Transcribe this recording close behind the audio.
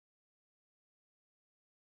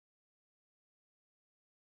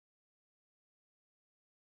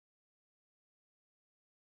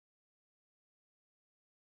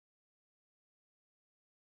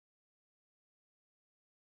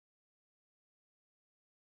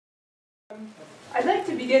I'd like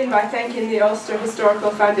to begin by thanking the Ulster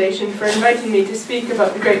Historical Foundation for inviting me to speak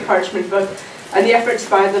about the Great Parchment Book and the efforts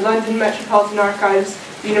by the London Metropolitan Archives,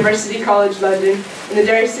 University College London and the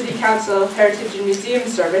Derry City Council Heritage and Museum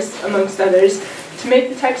Service, amongst others, to make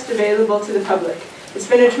the text available to the public. It's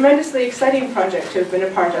been a tremendously exciting project to have been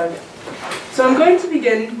a part of. So I'm going to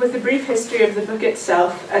begin with a brief history of the book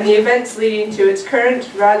itself and the events leading to its current,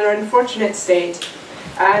 rather unfortunate state,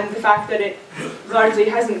 and the fact that it largely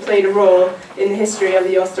hasn't played a role in the history of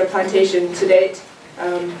the Ulster Plantation to date.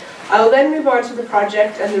 I will then move on to the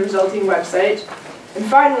project and the resulting website, and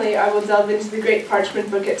finally I will delve into the Great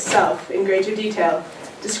Parchment Book itself in greater detail,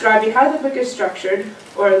 describing how the book is structured,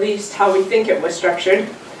 or at least how we think it was structured,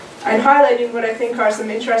 and highlighting what I think are some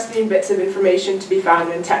interesting bits of information to be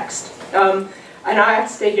found in text. And I have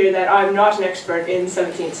to state here that I'm not an expert in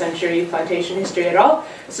 17th century plantation history at all,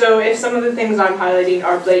 so if some of the things I'm highlighting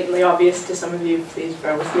are blatantly obvious to some of you, please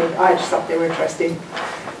bear with me. I just thought they were interesting.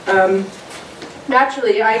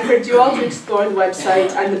 Naturally, I encourage you all to explore the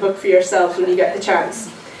website and the book for yourselves when you get the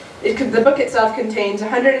chance. The book itself contains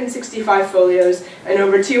 165 folios and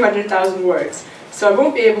over 200,000 words, so I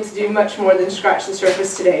won't be able to do much more than scratch the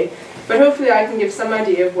surface today, but hopefully I can give some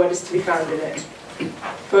idea of what is to be found in it.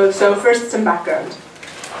 So first, some background.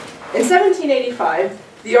 In 1785,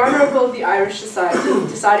 the Honourable of the Irish Society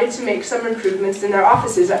decided to make some improvements in their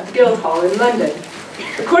offices at the Guildhall in London.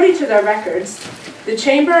 According to their records, the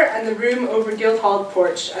chamber and the room over Guildhall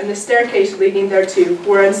porch and the staircase leading thereto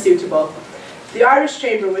were unsuitable. The Irish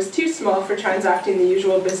chamber was too small for transacting the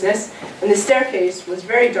usual business, and the staircase was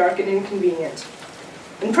very dark and inconvenient.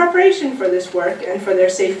 In preparation for this work and for their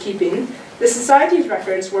safekeeping, the Society's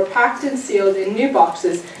records were packed and sealed in new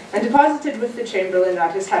boxes and deposited with the Chamberlain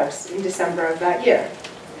at his house in December of that year.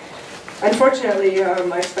 Unfortunately,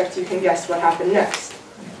 I expect you can guess what happened next.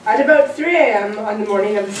 At about 3 a.m. on the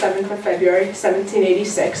morning of the 7th of February,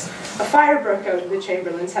 1786, a fire broke out of the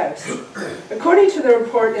Chamberlain's house. According to the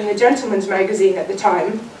report in the Gentleman's Magazine at the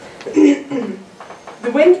time,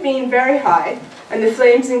 the wind being very high, and the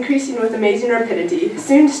flames increasing with amazing rapidity,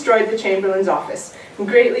 soon destroyed the Chamberlain's office and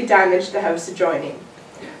greatly damaged the house adjoining.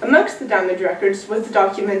 Amongst the damaged records was the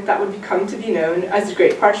document that would come to be known as the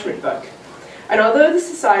Great Parchment Book. And although the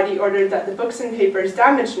Society ordered that the books and papers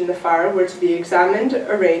damaged in the fire were to be examined,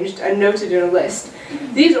 arranged, and noted in a list,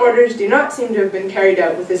 these orders do not seem to have been carried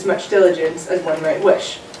out with as much diligence as one might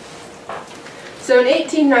wish. So in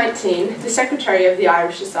 1819, the Secretary of the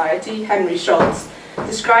Irish Society, Henry Schultz,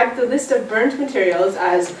 described the list of burnt materials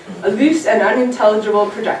as a loose and unintelligible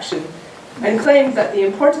production, and claimed that the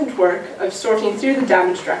important work of sorting through the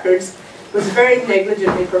damaged records was very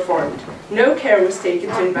negligently performed. No care was taken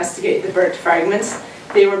to investigate the burnt fragments.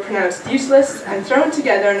 They were pronounced useless and thrown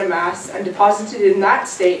together in a mass and deposited in that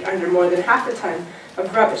state under more than half a ton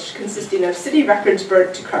of rubbish consisting of city records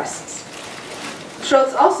burnt to crusts.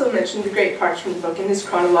 Schultz also mentioned the Great Parchment Book in his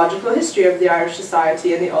chronological history of the Irish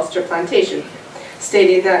Society and the Ulster Plantation,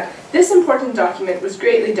 stating that this important document was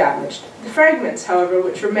greatly damaged. The fragments, however,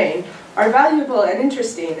 which remain, are valuable and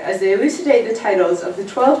interesting as they elucidate the titles of the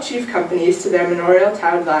 12 chief companies to their manorial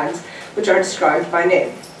town lands, which are described by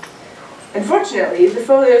name. Unfortunately, the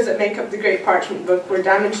folios that make up the Great Parchment Book were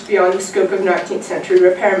damaged beyond the scope of 19th century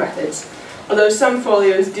repair methods, although some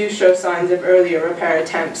folios do show signs of earlier repair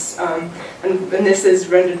attempts, and this has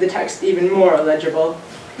rendered the text even more illegible.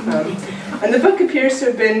 And the book appears to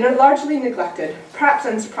have been largely neglected, perhaps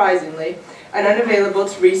unsurprisingly, and unavailable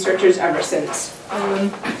to researchers ever since.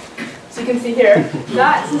 So you can see here,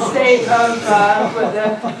 that's the state of what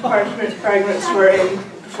the parchment fragments were in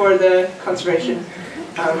before the conservation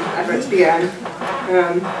efforts began.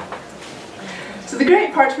 So the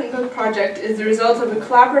Great Parchment Book project is the result of a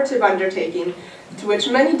collaborative undertaking to which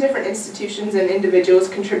many different institutions and individuals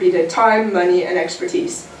contributed time, money, and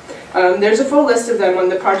expertise. There's a full list of them on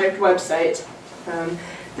the project website.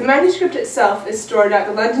 The manuscript itself is stored at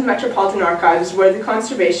the London Metropolitan Archives, where the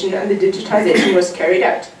conservation and the digitization was carried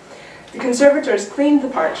out. The conservators cleaned the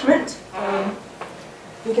parchment.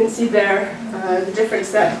 You can see there the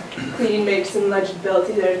difference that cleaning makes in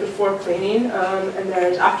legibility. There's before cleaning and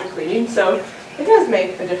there's after cleaning, so it does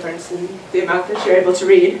make a difference in the amount that you're able to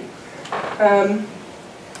read.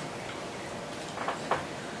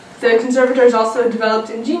 The conservators also developed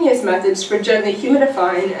ingenious methods for gently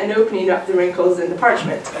humidifying and opening up the wrinkles in the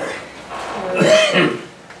parchment.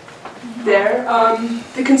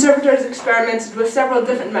 The conservators experimented with several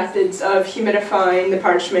different methods of humidifying the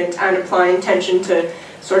parchment and applying tension to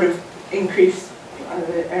sort of increase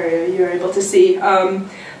the area you're able to see.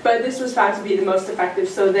 But this was found to be the most effective,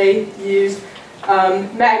 so they used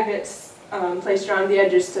magnets placed around the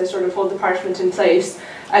edges to sort of hold the parchment in place,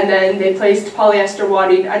 and then they placed polyester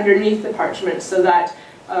wadding underneath the parchment so that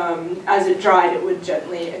as it dried it would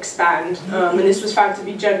gently expand, and this was found to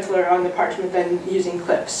be gentler on the parchment than using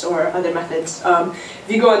clips or other methods. If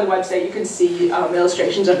you go on the website you can see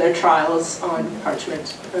illustrations of their trials on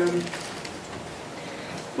parchment.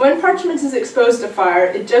 When parchment is exposed to fire,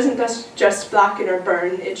 it doesn't just blacken or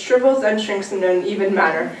burn, it shrivels and shrinks in an uneven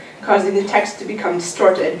manner, causing the text to become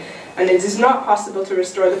distorted, and it is not possible to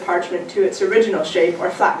restore the parchment to its original shape or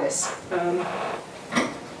flatness.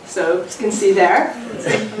 So, as you can see there, it's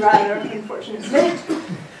a rather unfortunate state.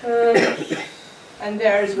 And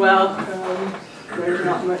there as well, there's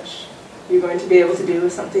not much you're going to be able to do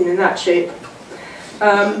with something in that shape.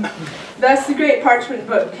 Thus, the Great Parchment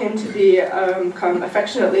Book came to become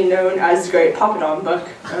affectionately known as the Great Poppadom Book.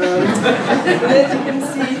 And you can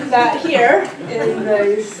see that here in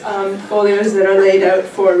those folios that are laid out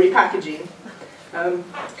for repackaging.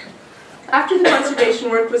 After the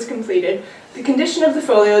conservation work was completed, the condition of the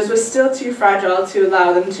folios was still too fragile to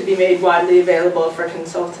allow them to be made widely available for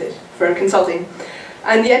consulting.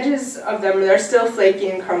 And the edges of them, they're still flaky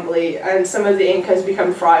and crumbly, and some of the ink has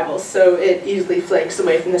become friable, so it easily flakes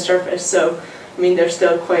away from the surface. So, I mean, they're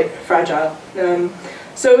still quite fragile.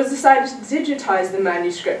 So it was decided to digitize the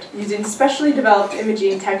manuscript using specially developed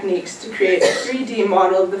imaging techniques to create a 3D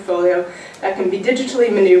model of the folio that can be digitally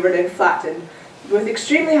maneuvered and flattened, with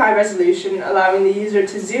extremely high resolution, allowing the user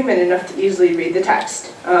to zoom in enough to easily read the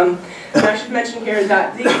text. And I should mention here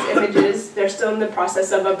that these images, they're still in the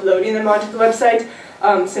process of uploading them onto the website,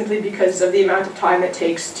 simply because of the amount of time it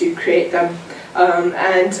takes to create them.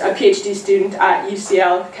 And a PhD student at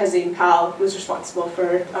UCL, Kazim Pal, was responsible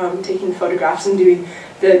for taking the photographs and doing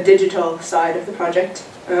the digital side of the project.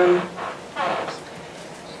 But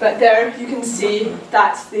there you can see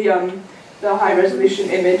that's the high resolution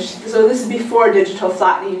image. So this is before digital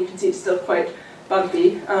flattening. You can see it's still quite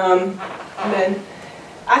bumpy. And then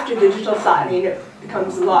after digital flattening, it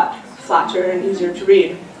becomes a lot flatter and easier to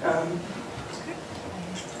read.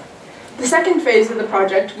 The second phase of the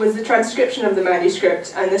project was the transcription of the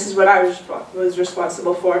manuscript, and this is what I was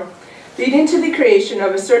responsible for, leading to the creation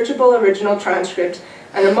of a searchable original transcript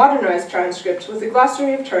and a modernized transcript with a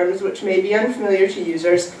glossary of terms which may be unfamiliar to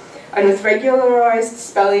users, and with regularized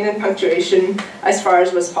spelling and punctuation as far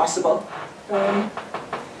as was possible.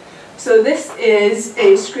 So this is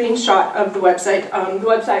a screenshot of the website. The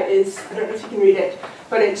website is, I don't know if you can read it,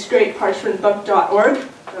 but it's greatparchmentbook.org,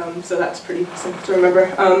 so that's pretty simple to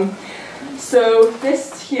remember. So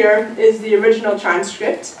this here is the original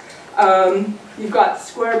transcript. You've got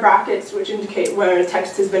square brackets which indicate where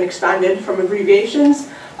text has been expanded from abbreviations,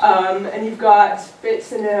 and you've got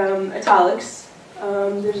bits in italics.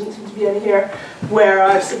 There doesn't seem to be any here, where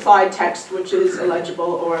I've supplied text which is illegible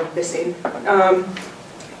or missing.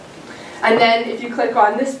 And then if you click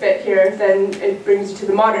on this bit here, then it brings you to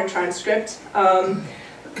the modern transcript,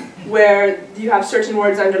 where you have certain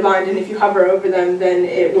words underlined, and if you hover over them, then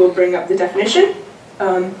it will bring up the definition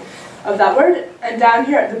of that word. And down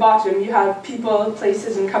here at the bottom, you have people,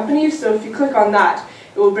 places, and companies. So if you click on that,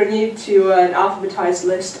 it will bring you to an alphabetized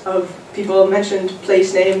list of people mentioned,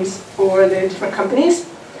 place names for the different companies.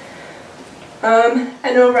 And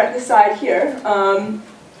over at the side here,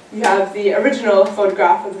 you have the original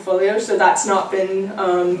photograph of the folio, so that's not been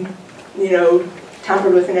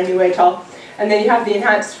tampered with in any way at all. And then you have the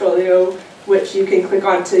enhanced folio, which you can click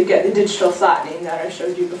on to get the digital flattening that I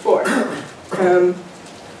showed you before.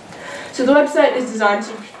 So the website is designed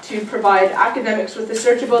to provide academics with a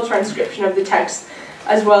searchable transcription of the text,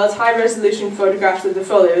 as well as high-resolution photographs of the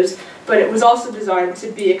folios, but it was also designed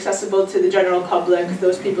to be accessible to the general public,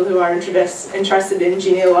 those people who are interested in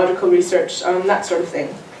genealogical research, that sort of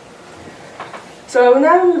thing. So I will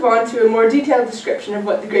now move on to a more detailed description of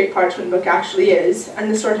what the Great Parchment Book actually is,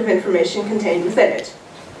 and the sort of information contained within it.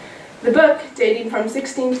 The book, dating from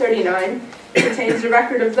 1639, contains a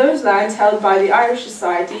record of those lands held by the Irish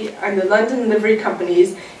Society and the London Livery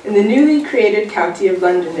Companies in the newly created county of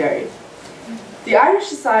Londonderry. The Irish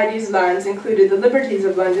Society's lands included the liberties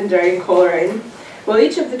of Londonderry and Coleraine, while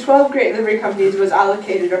each of the 12 great livery companies was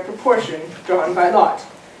allocated a proportion drawn by lot.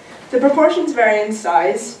 The proportions vary in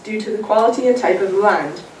size due to the quality and type of the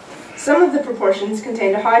land. Some of the proportions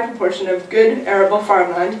contained a high proportion of good, arable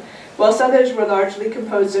farmland, whilst others were largely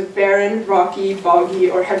composed of barren, rocky, boggy,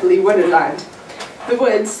 or heavily wooded land. The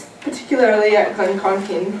woods, particularly at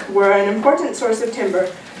Glynn, were an important source of timber,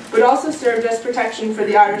 but also served as protection for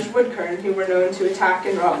the Irish woodkern, who were known to attack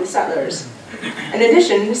and rob the settlers. In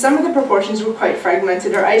addition, some of the proportions were quite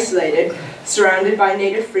fragmented or isolated, surrounded by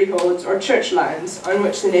native freeholds or church lands on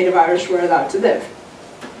which the native Irish were allowed to live.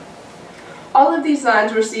 All of these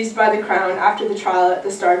lands were seized by the Crown after the trial at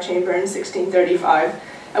the Star Chamber in 1635,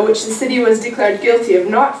 at which the city was declared guilty of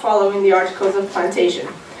not following the Articles of Plantation,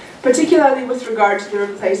 particularly with regard to the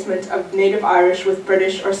replacement of native Irish with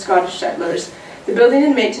British or Scottish settlers, the building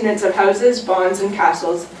and maintenance of houses, bonds and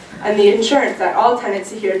castles, and the insurance that all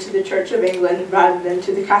tenants adhere to the Church of England rather than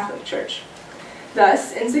to the Catholic Church.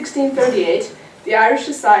 Thus, in 1638, the Irish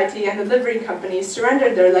Society and the livery companies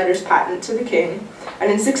surrendered their letters patent to the King, and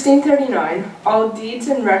in 1639, all deeds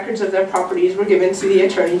and records of their properties were given to the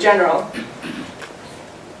Attorney General.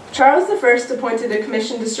 Charles I appointed a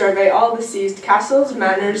commission to survey all the seized castles,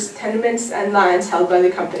 manors, tenements, and lands held by the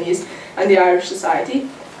companies and the Irish Society,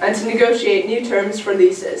 and to negotiate new terms for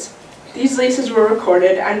leases. These leases were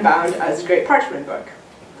recorded and bound as a great parchment book.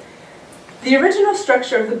 The original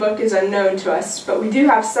structure of the book is unknown to us, but we do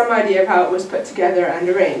have some idea of how it was put together and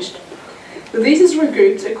arranged. The leases were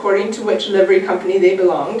grouped according to which livery company they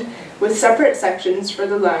belonged, with separate sections for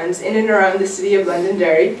the lands in and around the city of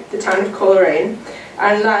Londonderry, the town of Coleraine,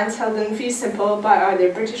 and lands held in fee simple by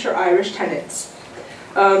either British or Irish tenants.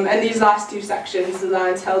 And these last two sections, the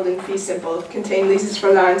lands held in fee simple, contain leases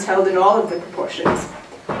for lands held in all of the proportions.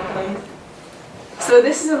 So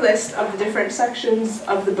this is a list of the different sections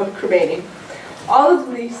of the book remaining. All of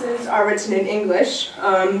the leases are written in English.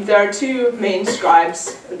 There are two main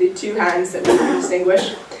scribes, the two hands that we can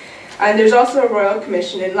distinguish, and there's also a royal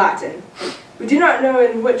commission in Latin. We do not know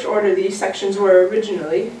in which order these sections were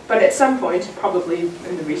originally, but at some point, probably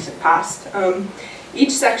in the recent past,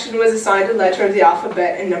 each section was assigned a letter of the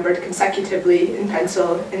alphabet and numbered consecutively in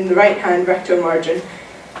pencil in the right-hand recto margin.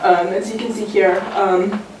 As you can see here,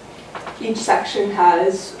 each section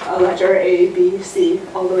has a letter A, B, C,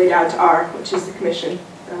 all the way down to R, which is the commission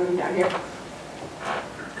down here.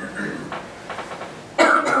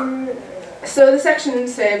 So the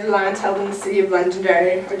sections, say, of the lands held in the city of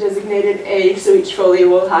Londonderry are designated A, so each folio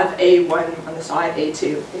will have A1 on the side,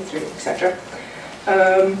 A2, A3, etc.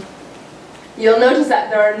 You'll notice that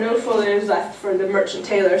there are no folios left for the merchant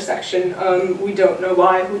tailor section. We don't know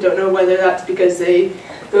why. We don't know whether that's because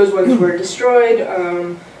those ones were destroyed.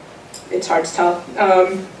 It's hard to tell.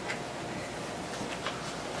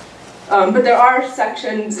 But there are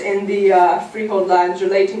sections in the freehold lands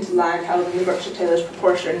relating to land held in the merchant tailor's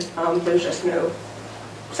proportion. There's just no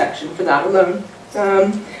section for that alone.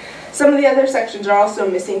 Some of the other sections are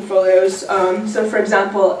also missing folios. So for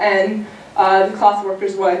example, N, the cloth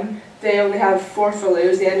workers one, they only have 4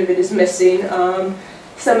 folios, the end of it is missing.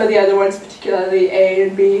 Some of the other ones, particularly A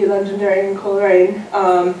and B, Londonderry and Coleraine,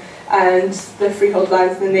 and the freehold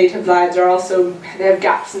lands and the native lands are also, they have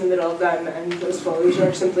gaps in the middle of them, and those folios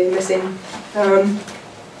are simply missing.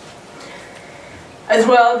 As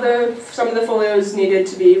well, some of the folios needed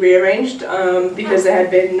to be rearranged because they had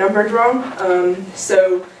been numbered wrong.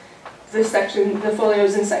 So the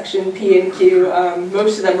folios in section P and Q,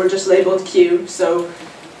 most of them were just labeled Q, so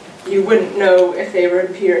you wouldn't know if they were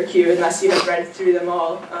in P or Q unless you had read through them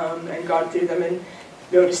all and gone through them and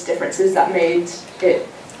noticed differences that made you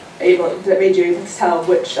able to tell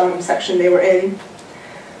which section they were in.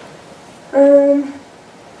 Let's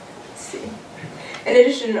see. In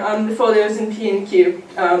addition, the folios in P and Q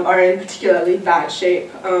are in particularly bad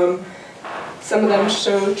shape. Some of them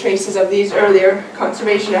show traces of these earlier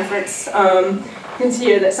conservation efforts. You can see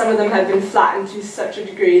here that some of them have been flattened to such a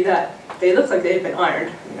degree that they look like they've been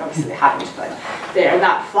ironed. I mean, obviously they haven't, but they are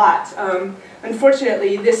that flat.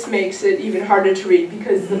 Unfortunately, this makes it even harder to read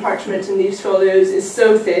because the parchment in these folios is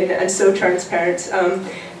so thin and so transparent,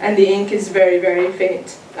 and the ink is very, very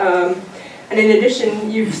faint. And in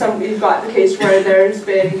addition, you've got the case where there's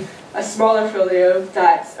been a smaller folio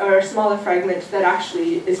or a smaller fragment that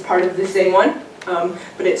actually is part of the same one,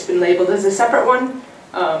 but it's been labeled as a separate one.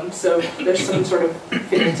 So there's some sort of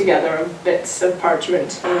fitting together of bits of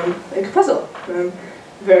parchment, like a puzzle.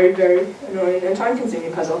 Very, very annoying and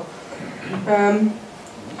time-consuming puzzle.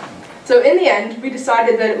 So in the end, we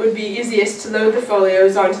decided that it would be easiest to load the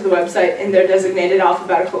folios onto the website in their designated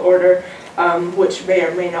alphabetical order, which may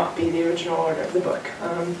or may not be the original order of the book.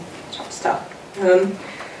 It's hard to tell.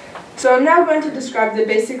 So I'm now going to describe the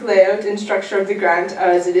basic layout and structure of the grant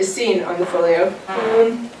as it is seen on the folio.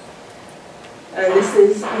 And this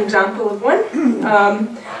is an example of one.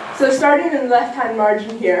 So starting in the left-hand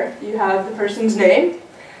margin here, you have the person's name,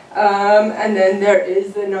 and then there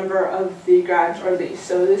is the number of the grant or lease.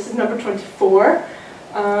 So this is number 24,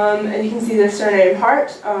 and you can see the surname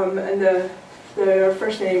Hart, and the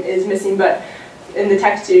first name is missing, but in the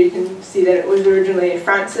text here you can see that it was originally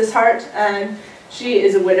Frances Hart, and she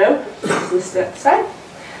is a widow. It's listed at the side.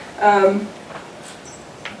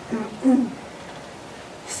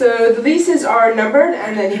 So the leases are numbered,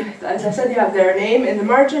 and then, as I said, you have their name in the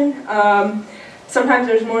margin. Sometimes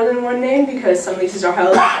there's more than one name because some leases are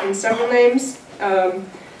held in several names.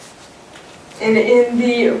 In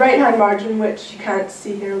the right-hand margin, which you can't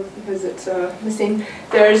see here because it's missing,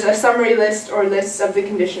 there's a summary list or lists of the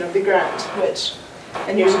condition of the grant,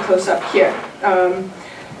 and here's a close-up here.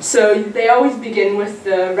 So they always begin with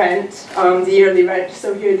the rent, the yearly rent.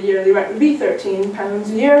 So here the yearly rent would be £13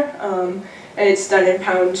 a year, and it's done in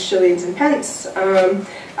pounds, shillings and pence.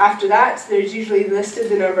 After that, there's usually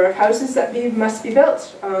listed the number of houses that must be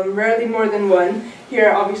built, rarely more than one.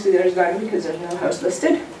 Here obviously there's none because there's no house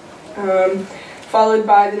listed. Followed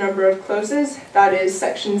by the number of closes, that is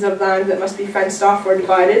sections of land that must be fenced off or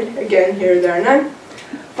divided. Again, here there are none.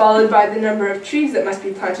 Followed by the number of trees that must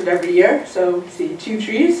be planted every year. So see, 2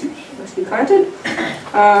 trees must be planted.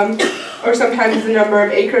 Or sometimes the number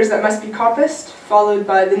of acres that must be coppiced, followed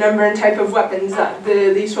by the number and type of weapons that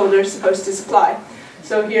the leaseholder is supposed to supply.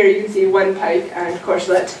 So here you can see 1 pike and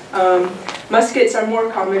corselet. Muskets are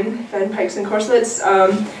more common than pikes and corselets,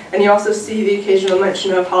 and you also see the occasional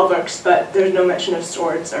mention of hauberks, but there's no mention of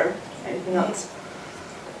swords or anything else.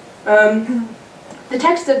 The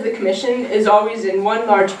text of the commission is always in one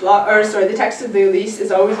large block, or sorry, the text of the lease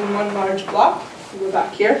is always in one large block. We'll go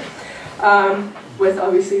back here, with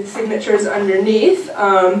obviously the signatures underneath,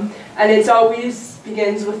 and it always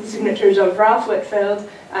begins with the signatures of Ralph Whitfield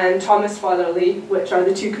and Thomas Fotherly, which are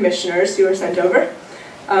the 2 commissioners who were sent over,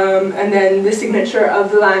 and then the signature of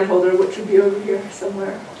the landholder, which would be over here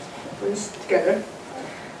somewhere. It was together.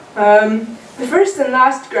 The first and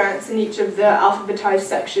last grants in each of the alphabetized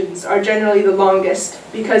sections are generally the longest,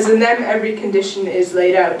 because in them every condition is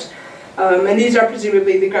laid out. And these are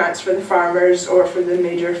presumably the grants for the farmers or for the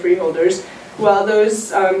major freeholders, while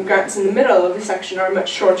those grants in the middle of the section are much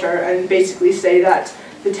shorter and basically say that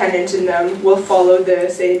the tenant in them will follow the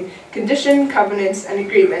same condition, covenants and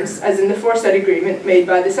agreements as in the foresaid agreement made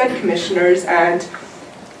by the said commissioners and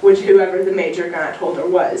whoever the major grant holder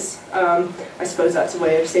was. I suppose that's a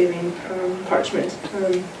way of saving parchment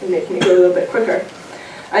and making it go a little bit quicker.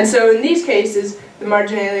 And so in these cases, the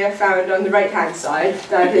marginalia found on the right-hand side,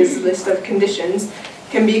 that is a list of conditions,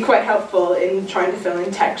 can be quite helpful in trying to fill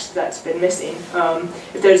in text that's been missing.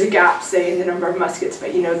 If there's a gap, say, in the number of muskets,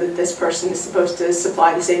 but you know that this person is supposed to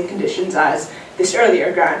supply the same conditions as this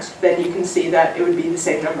earlier grant, then you can see that it would be the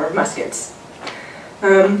same number of muskets.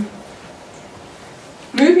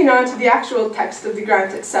 Moving on to the actual text of the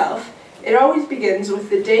grant itself, it always begins with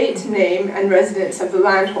the date, name, and residence of the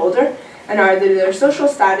landholder, and either their social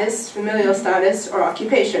status, familial status, or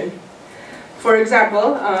occupation. For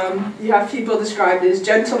example, you have people described as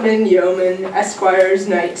gentlemen, yeomen, esquires,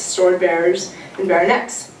 knights, sword bearers, and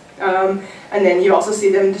baronets. And then you also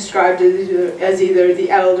see them described as either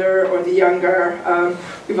the elder or the younger.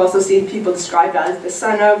 We've also seen people described as the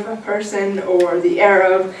son of a person or the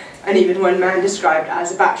heir of, and even one man described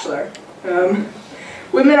as a bachelor.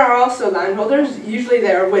 Women are also landholders. Usually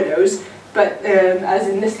they are widows, but as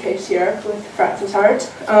in this case here with Frances Hart.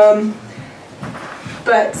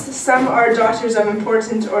 But some are daughters of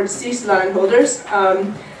important or deceased landholders.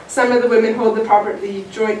 Some of the women hold the property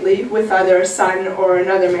jointly with either a son or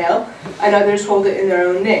another male, and others hold it in their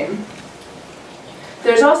own name.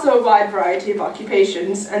 There's also a wide variety of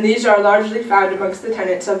occupations, and these are largely found amongst the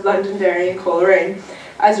tenants of Londonderry and Coleraine,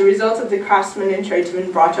 as a result of the craftsmen and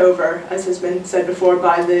tradesmen brought over, as has been said before,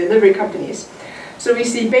 by the livery companies. So we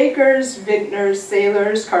see bakers, vintners,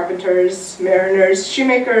 sailors, carpenters, mariners,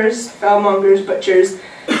 shoemakers, fellmongers, butchers.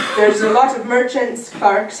 There's a lot of merchants,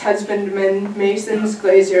 clerks, husbandmen, masons,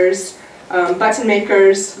 glaziers, button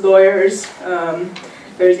makers, lawyers.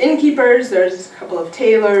 There's innkeepers, there's a couple of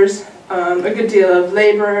tailors, a good deal of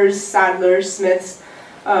labourers, saddlers, smiths,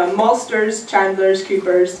 maltsters, chandlers,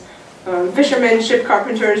 coopers, fishermen, ship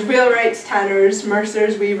carpenters, wheelwrights, tanners,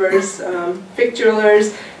 mercers, weavers,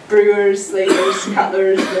 victuallers, brewers, slavers,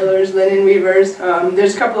 cutlers, millers, linen weavers.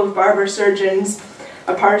 There's a couple of barber surgeons,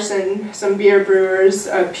 a parson, some beer brewers,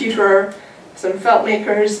 a pewterer, some felt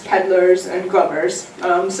makers, peddlers, and glovers.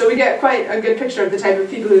 So we get quite a good picture of the type of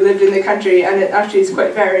people who lived in the country, and it actually is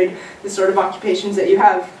quite varied, the sort of occupations that you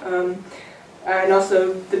have, and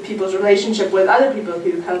also the people's relationship with other people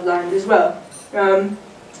who held land as well.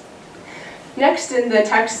 Next in the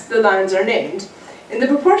text, the lands are named. In the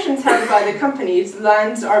proportions held by the companies,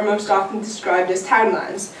 lands are most often described as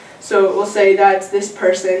townlands. So it will say that this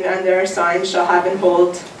person and their assigns shall have and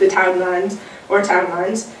hold the townland or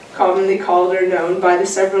townlands, commonly called or known by the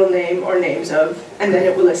several name or names of, and then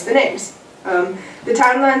it will list the names. The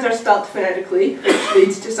townlands are spelt phonetically, which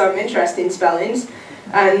leads to some interesting spellings.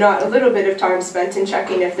 and not a little bit of time spent in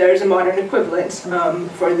checking if there is a modern equivalent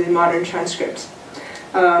for the modern transcript.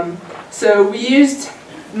 So we used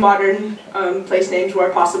modern place names where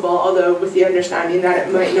possible, although with the understanding that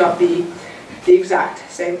it might not be the exact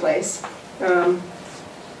same place.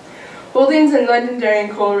 Holdings in Londonderry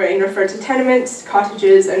and Coleraine refer to tenements,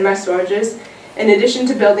 cottages and messuages, in addition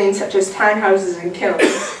to buildings such as tan houses and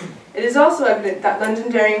kilns. It is also evident that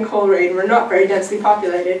Londonderry and Coleraine were not very densely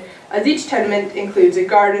populated, as each tenement includes a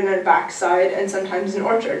garden and a backside and sometimes an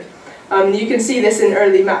orchard. You can see this in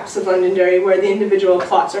early maps of Londonderry where the individual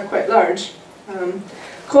plots are quite large.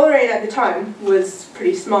 Coleraine at the time was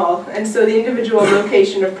pretty small, and so the individual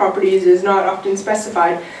location of properties is not often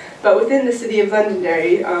specified, but within the city of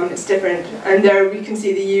Londonderry it's different, and there we can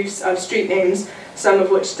see the use of street names, some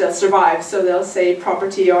of which still survive. So they'll say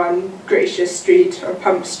property on Gracious Street or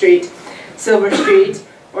Pump Street, Silver Street,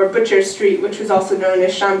 or Butcher Street, which was also known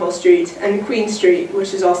as Shamble Street, and Queen Street,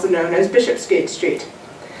 which is also known as Bishopsgate Street.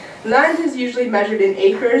 Land is usually measured in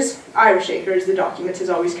acres, Irish acres, the document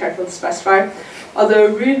is always careful to specify,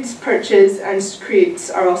 although roods, perches, and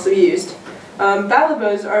creeks are also used.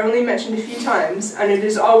 Ballabos are only mentioned a few times, and it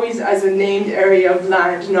is always as a named area of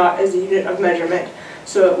land, not as a unit of measurement.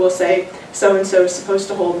 So it will say, so-and-so is supposed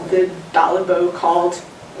to hold the ballabo called,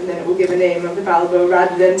 and then it will give a name of the ballabo,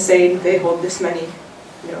 rather than saying they hold this many,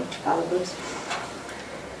 ballabos.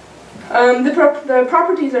 The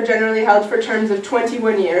properties are generally held for terms of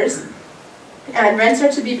 21 years, and rents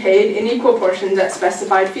are to be paid in equal portions at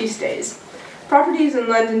specified feast days. Properties in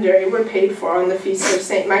Londonderry were paid for on the feast of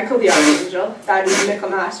St. Michael the Archangel, that is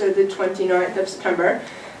Michaelmas, or the 29th of September,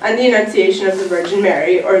 and the Annunciation of the Virgin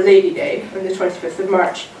Mary, or Lady Day, on the 25th of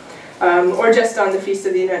March, or just on the Feast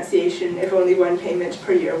of the Annunciation if only one payment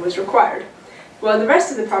per year was required. While the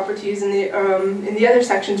rest of the properties in the other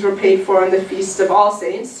sections were paid for on the Feast of All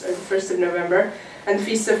Saints, or the 1st of November, and the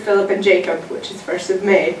Feast of Philip and Jacob, which is 1st of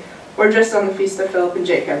May, or just on the Feast of Philip and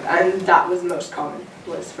Jacob, and that was the most common,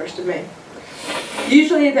 was 1st of May.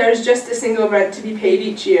 Usually there is just a single rent to be paid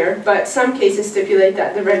each year, but some cases stipulate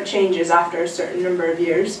that the rent changes after a certain number of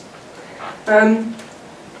years.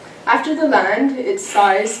 After the land, its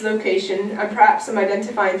size, location, and perhaps some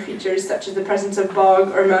identifying features such as the presence of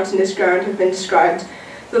bog or mountainous ground have been described,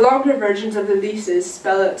 the longer versions of the leases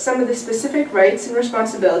spell out some of the specific rights and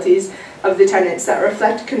responsibilities of the tenants that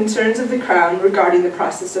reflect concerns of the Crown regarding the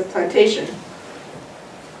process of plantation.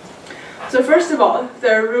 So first of all,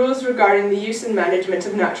 there are rules regarding the use and management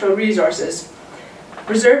of natural resources,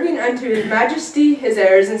 reserving unto His Majesty, his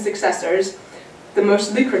heirs and successors, the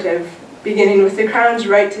most lucrative, beginning with the Crown's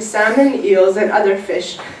right to salmon, eels, and other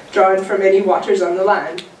fish drawn from any waters on the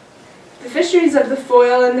land. The fisheries of the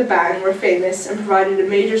foil and the bann were famous and provided a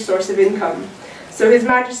major source of income, so His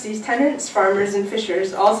Majesty's tenants, farmers, and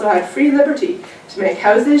fishers also had free liberty to make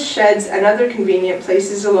houses, sheds, and other convenient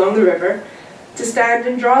places along the river, to stand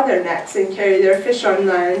and draw their nets and carry their fish on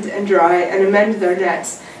land and dry and amend their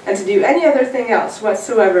nets, and to do any other thing else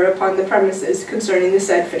whatsoever upon the premises concerning the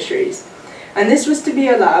said fisheries. And this was to be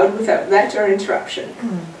allowed without let or interruption.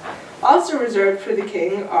 Also reserved for the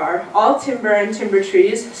king are all timber and timber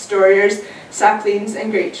trees, storiers, saplings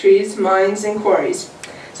and great trees, mines and quarries.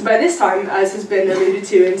 So by this time, as has been alluded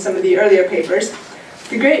to in some of the earlier papers,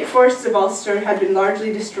 the great forests of Ulster had been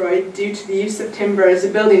largely destroyed due to the use of timber as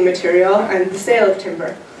a building material and the sale of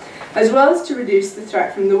timber, as well as to reduce the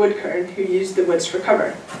threat from the woodkern, who used the woods for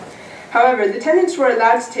cover. However, the tenants were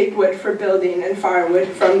allowed to take wood for building and firewood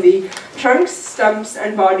from the trunks, stumps,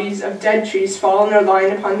 and bodies of dead trees fallen or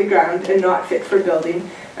lying upon the ground and not fit for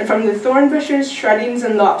building, and from the thorn bushes, shreddings,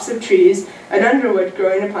 and lops of trees and underwood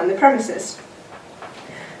growing upon the premises.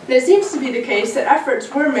 And it seems to be the case that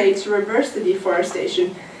efforts were made to reverse the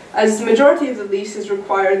deforestation, as the majority of the leases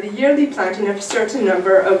required the yearly planting of a certain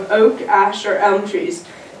number of oak, ash, or elm trees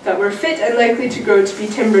that were fit and likely to grow to be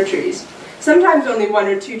timber trees. Sometimes only 1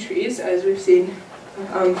 or 2 trees, as we've seen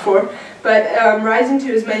before, but rising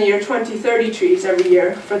to as many as 20-30 trees every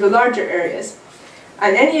year for the larger areas.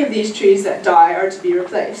 And any of these trees that die are to be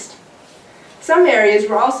replaced. Some areas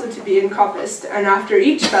were also to be encompassed, and after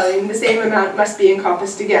each felling, the same amount must be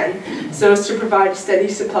encompassed again, so as to provide a steady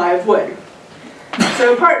supply of wood.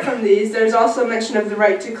 So apart from these, there's also mention of the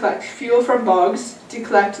right to collect fuel from bogs, to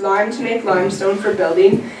collect lime to make limestone for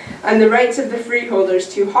building, and the rights of the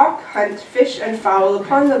freeholders to hawk, hunt, fish, and fowl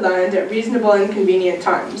upon the land at reasonable and convenient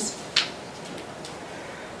times.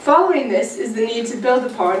 Following this is the need to build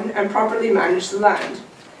upon and properly manage the land.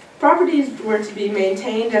 Properties were to be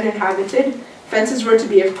maintained and inhabited, fences were to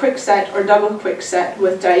be of quickset or double quickset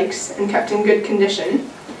with dikes and kept in good condition.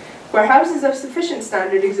 Where houses of sufficient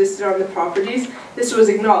standard existed on the properties, this was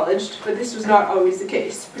acknowledged, but this was not always the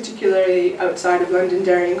case, particularly outside of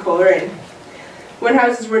Londonderry and Coleraine. When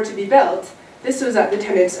houses were to be built, this was at the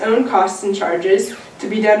tenant's own costs and charges, to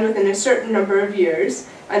be done within a certain number of years,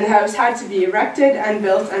 and the house had to be erected and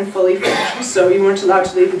built and fully finished, so you weren't allowed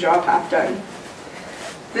to leave the job half done.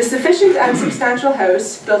 The sufficient and substantial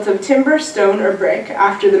house, built of timber, stone, or brick,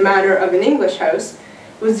 after the manner of an English house,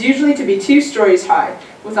 was usually to be 2 stories high,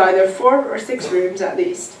 with either 4 or 6 rooms at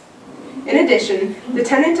least. In addition, the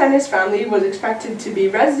tenant and his family was expected to be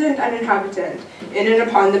resident and inhabitant in and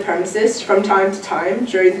upon the premises from time to time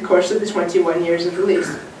during the course of the 21 years of the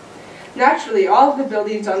lease. Naturally, all of the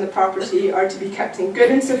buildings on the property are to be kept in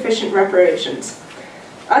good and sufficient reparations.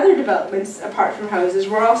 Other developments, apart from houses,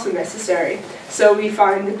 were also necessary, so we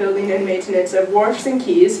find the building and maintenance of wharfs and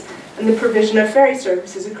quays, and the provision of ferry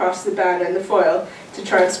services across the Bann and the Foyle to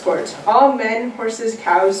transport all men, horses,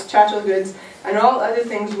 cows, chattel goods, and all other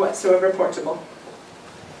things whatsoever portable.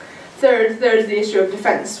 Third, there is the issue of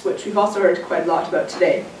defence, which we've also heard quite a lot about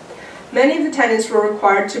today. Many of the tenants were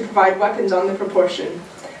required to provide weapons on the proportion.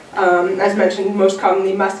 As mentioned, most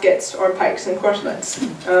commonly muskets or pikes and corselets.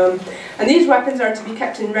 And these weapons are to be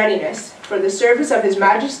kept in readiness for the service of His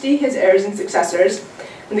Majesty, his heirs and successors.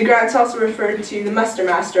 And the grants also referred to the muster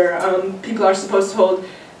master. People are supposed to hold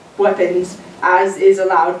weapons as is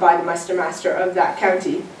allowed by the muster master of that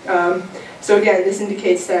county. So again, this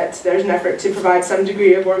indicates that there's an effort to provide some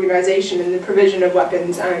degree of organisation in the provision of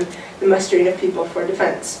weapons and the mustering of people for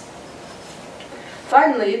defence.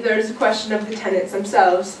 Finally, there's the question of the tenants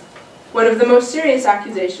themselves. One of the most serious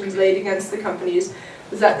accusations laid against the companies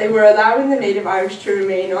was that they were allowing the native Irish to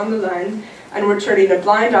remain on the land and were turning a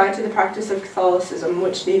blind eye to the practice of Catholicism,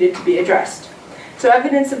 which needed to be addressed. So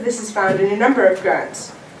evidence of this is found in a number of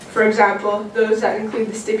grants. For example, those that include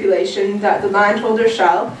the stipulation that the landholder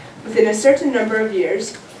shall, within a certain number of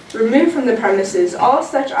years, remove from the premises all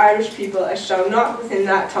such Irish people as shall not within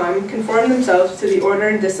that time conform themselves to the order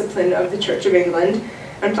and discipline of the Church of England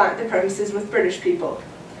and plant the premises with British people.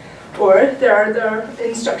 Or there are the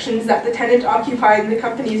instructions that the tenant occupying the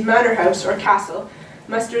company's manor house or castle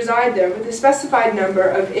must reside there with a specified number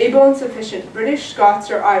of able and sufficient British,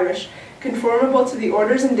 Scots, or Irish conformable to the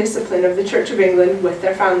orders and discipline of the Church of England with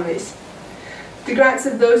their families. The grants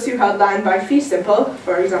of those who held land by fee simple,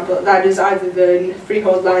 for example, that is either the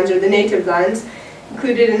freehold lands or the native lands,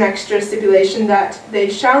 included an extra stipulation that they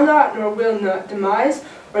shall not nor will not demise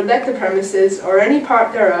or let the premises or any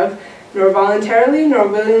part thereof, nor voluntarily nor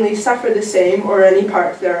willingly suffer the same or any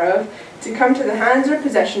part thereof, to come to the hands or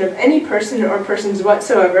possession of any person or persons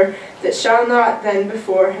whatsoever that shall not then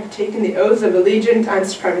before have taken the oaths of allegiance and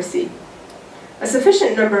supremacy. A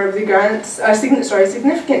significant number of the grants,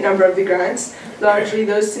 largely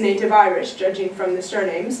those to native Irish, judging from the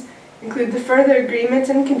surnames, include the further agreement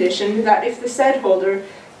and condition that if the said holder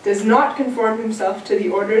does not conform himself to the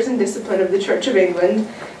orders and discipline of the Church of England,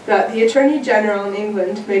 that the Attorney General in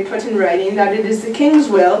England may put in writing that it is the King's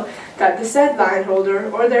will that the said landholder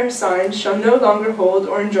or their assigns shall no longer hold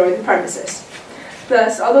or enjoy the premises.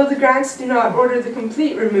 Thus, although the grants do not order the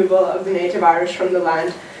complete removal of the native Irish from the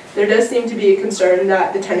land, there does seem to be a concern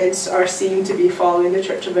that the tenants are seen to be following the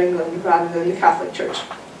Church of England rather than the Catholic Church.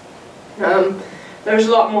 There's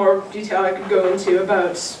a lot more detail I could go into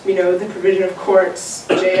about, the provision of courts,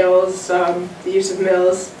 jails, the use of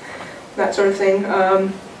mills, that sort of thing,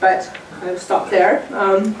 but I'll stop there.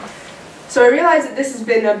 So I realise that this has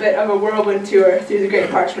been a bit of a whirlwind tour through the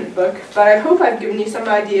Great Parchment Book, but I hope I've given you some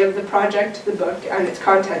idea of the project, the book, and its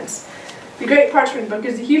contents. The Great Parchment Book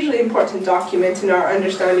is a hugely important document in our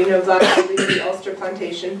understanding of landholding in the Ulster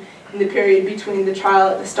Plantation in the period between the trial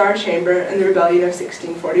at the Star Chamber and the Rebellion of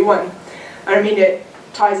 1641. And I mean, it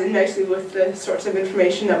ties in nicely with the sorts of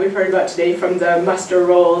information that we've heard about today from the Muster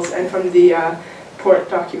Rolls and from the port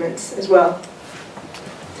documents as well.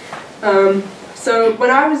 So when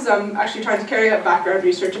I was actually trying to carry out background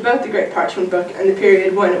research about the Great Parchment Book and the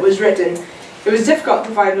period when it was written, it was difficult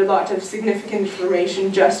to find a lot of significant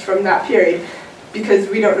information just from that period because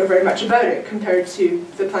we don't know very much about it compared to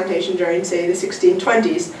the plantation during, say, the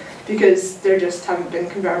 1620s, because there just haven't been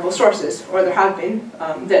comparable sources, or there have been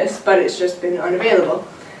but it's just been unavailable.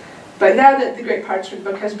 But now that the Great Parchment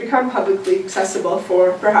Book has become publicly accessible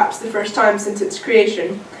for perhaps the first time since its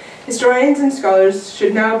creation, historians and scholars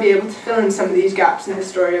should now be able to fill in some of these gaps in the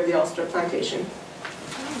story of the Ulster Plantation.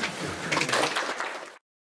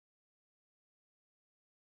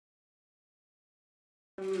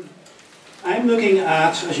 I'm looking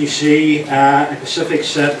at, as you see, a specific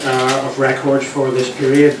set of records for this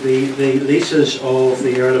period, the leases of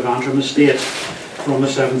the Earl of Antrim estate from the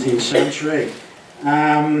 17th century. We've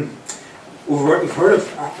already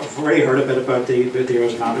heard a bit about the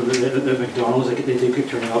Earls of Antrim, the McDonald's. They do keep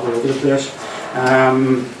turning up all over the place.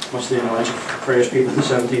 Much to the annoyance of various people in the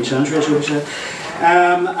 17th century, so we say.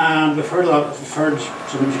 And we've heard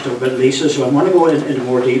some interesting stuff about Lisa, so I'm going to go into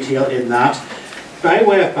more detail in that. By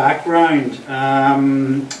way of background,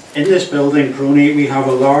 in this building, PRONI, we have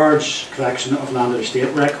a large collection of landed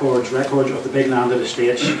estate records of the big landed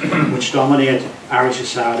estates which dominate Irish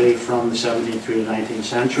society from the 17th through the 19th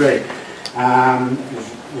century.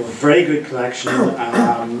 We've a very good collection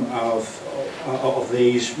of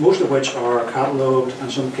these, most of which are catalogued,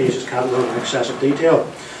 in some cases catalogued in excessive detail,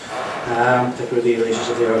 particularly the leases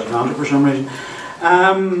of the Earls of Antrim for some reason.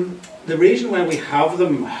 The reason why we have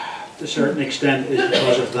them to a certain extent is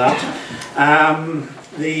because of that.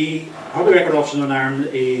 The Public Record Office in Northern Ireland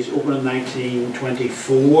is opened in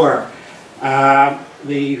 1924.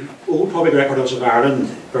 The old Public Record Office of Ireland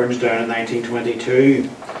burns down in 1922.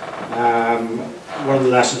 One of the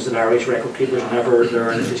lessons that Irish record keepers never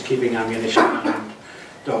learn is keeping ammunition and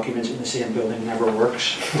documents in the same building never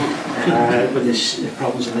works. But this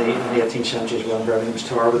problems in the 18th century as well, where everything was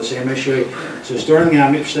tarred with the same issue. So storing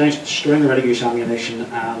the ready-use ammunition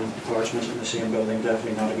and parchments in the same building,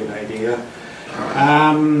 definitely not a good idea.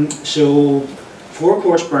 So 4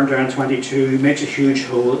 courts burned down in 22 makes a huge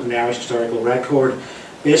hole in the Irish historical record.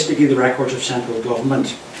 Basically the records of central government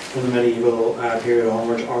from the medieval period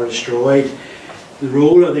onwards are destroyed. The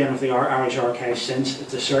role of the Irish Archives since,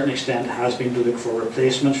 to a certain extent, has been to look for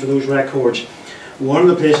replacements for those records. One of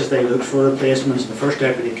the places they looked for replacements, the first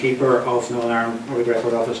deputy keeper of Northern Ireland Public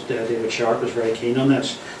Record Office, David Sharp, was very keen on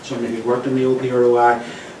this, somebody who worked in the old PROI,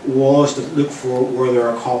 was to look for where there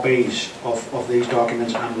are copies of these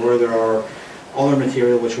documents and where there are other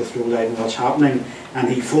material which will throw light on what's happening. And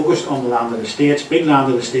he focused on the landed estates. Big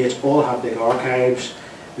landed estates all have big archives.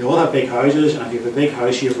 They all have big houses, and if you have a big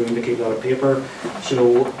house, you have room to keep a lot of paper.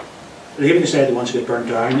 So they even decided the ones that got burnt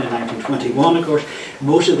down in 1921, of course.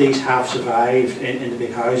 Most of these have survived in the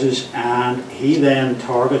big houses, and he then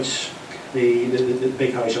targets the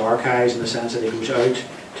big house archives in the sense that he goes out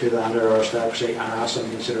to the landed aristocracy and asks them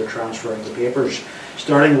to consider transferring the papers.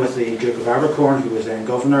 Starting with the Duke of Abercorn, who was then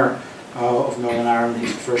governor of Northern Ireland.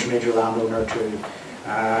 He's the first major landowner to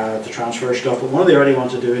transfer stuff, but one of the early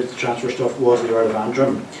ones to do it, to transfer stuff, was the Earl of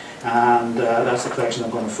Antrim, and that's the collection I'm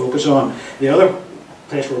going to focus on. The other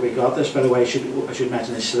place where we got this, by the way, I should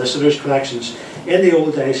mention, is solicitors' collections. In the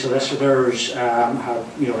old days, solicitors have,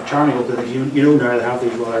 charming old buildings. You know now they have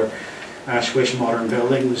these rather squish modern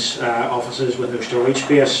buildings, offices with no storage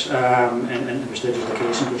space, in prestigious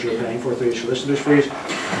locations which you're paying for through solicitors' fees.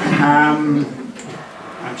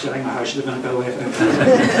 I'm selling my house at the minute, by the way,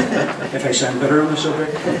 if I sound bitter on the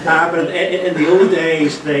subject. But in the old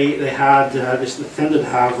days, they tended to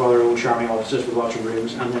have rather old charming offices with lots of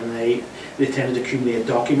rooms, and then they tended to accumulate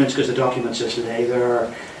documents, because the documents just lay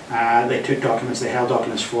there. They took documents, they held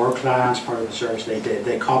documents for clients, part of the service they did.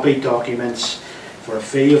 They copied documents for a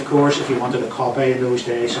fee, of course. If you wanted a copy in those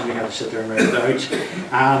days, somebody had to sit there and write it out.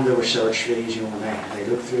 And there were search fees, when they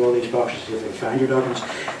looked through all these boxes to see if they could find your documents.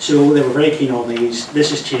 So they were very keen on these.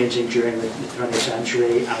 This is changing during the 20th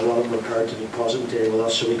century, and a lot of them were prepared to deposit material with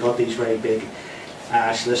us. So we got these very big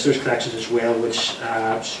solicitors' collections as well, which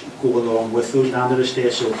go along with those landed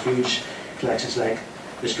estates. So huge collections like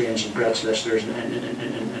the Strange and Brett solicitors in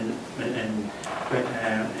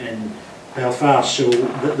Belfast. So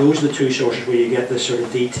those are the two sources where you get this sort of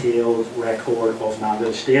detailed record of landed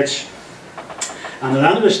estates. And the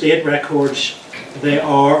landed estate records, they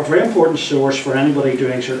are a very important source for anybody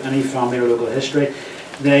doing sort of any family or local history.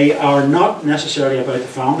 They are not necessarily about the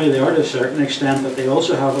family, they are to a certain extent, but they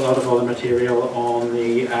also have a lot of other material on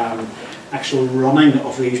the actual running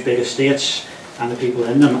of these big estates and the people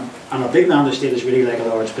in them. And a big landed estate is really like a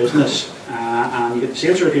large business. And you get the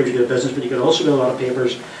same sort of papers you get a business, but you get also get a lot of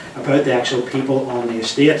papers about the actual people on the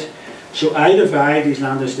estate. So I divide these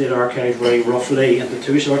landed estate archives very roughly into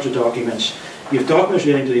two sorts of documents. You have documents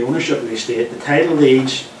relating to the ownership of the estate, the title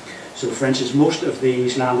deeds. So for instance, most of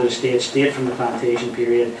these landed estates date from the plantation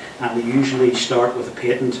period, and they usually start with a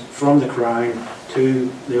patent from the Crown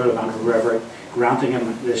to the Earl of Antrim, wherever, granting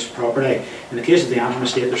him this property. In the case of the Antrim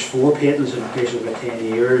estate, there's 4 patents in a case of about 10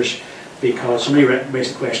 years, because somebody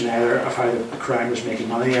raised the question either of how the Crown was making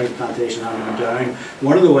money out of the plantation and handing them down.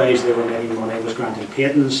 One of the ways they were making money was granting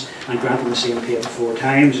patents, and granting the same patent 4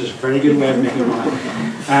 times is a very good way of making money.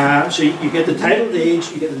 So you get the title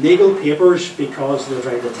deeds, you get the legal papers, because they're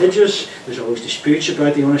very litigious. There's always disputes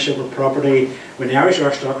about the ownership of property. When the Irish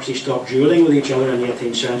aristocracy stopped duelling with each other in the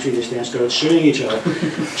 18th century, they then started suing each other.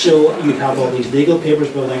 So you'd have all these legal papers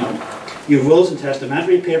building up. You have wills and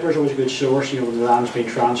testamentary papers, always a good source, when the land's been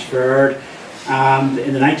transferred. And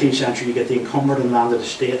in the 19th century, you get the encumbered and landed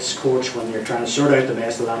estates courts when you're trying to sort out the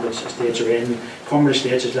mess the landed estates are in. Encumbered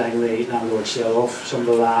estates is letting the landlord sell off some of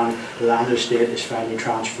the land. The landed estate is finally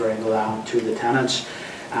transferring the land to the tenants.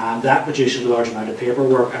 And that produces a large amount of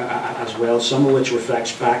paperwork as well, some of which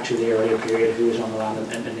reflects back to the earlier period, who was on the land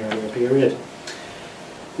in the earlier period.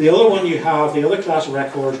 The other one you have, the other class of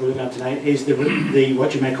records we're looking at tonight, is the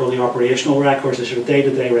what you might call the operational records, the sort of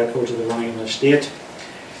day-to-day records of the running of an estate.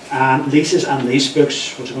 And leases and lease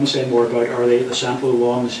books, which I'm going to say more about, are the simple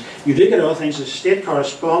ones. You do get other things, the estate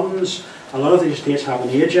correspondence. A lot of these estates have an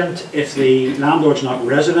agent. If the landlord's not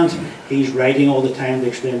resident, he's writing all the time to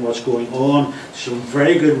explain what's going on. Some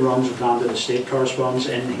very good runs of landed estate correspondence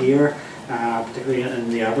in here, particularly in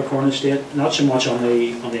the Abercorn estate. Not so much on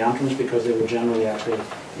the Antrams, because they were generally actually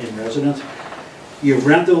in resident. You have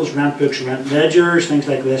rentals, rent books, rent ledgers, things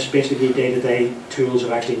like this, basically day-to-day tools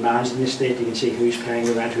of actually managing the estate. You can see who's paying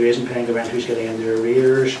the rent, who isn't paying the rent, who's getting into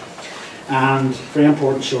arrears. And very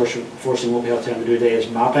important source, unfortunately what we have time to do today, is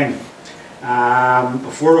mapping.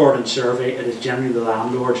 Before ordnance survey, it is generally the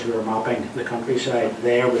landlords who are mapping the countryside.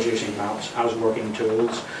 They are producing maps as working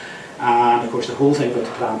tools. And of course the whole thing about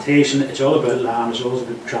the plantation, it's all about land, it's all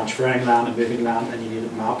about transferring land and moving land, and you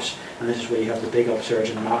need maps. And this is where you have the big upsurge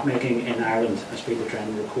in map making in Ireland, as people trying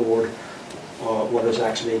to record what is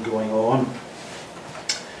actually going on.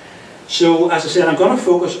 So as I said, I'm going to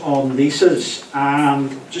focus on leases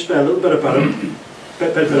and just a little bit about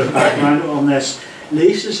bit of background on this.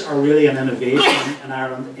 Leases are really an innovation in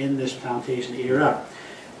Ireland in this plantation era.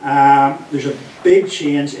 There's a big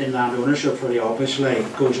change in land ownership for the obviously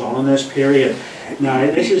goes on in this period. Now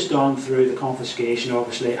this is done through the confiscation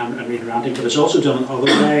obviously and re-renting, but it's also done in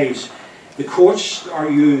other ways. The courts are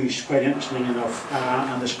used, quite interestingly enough,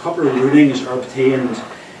 and there's a couple of rulings are obtained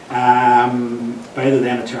by the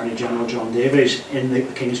then Attorney General John Davies in the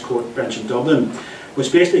King's Court bench in Dublin,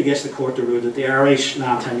 which basically gets the court to rule that the Irish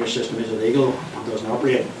land tenure system is illegal and doesn't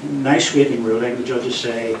operate. Nice sweeping ruling, the judges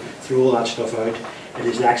say throw all that stuff out. It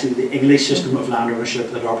is actually the English system of land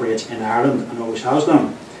ownership that operates in Ireland and always has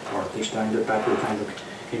done, or at least down to back to the time of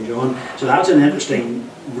King John. So that's an interesting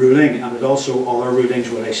ruling, and it also other rulings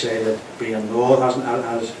where they say that being law has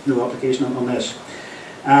no application on this.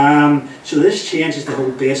 So this changes the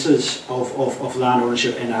whole basis of land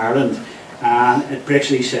ownership in Ireland, and it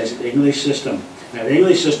basically says the English system. Now the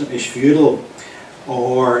English system is feudal,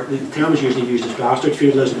 or the term is usually used as bastard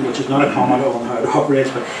feudalism, which is not a comment on how it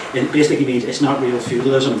operates, but it basically means it's not real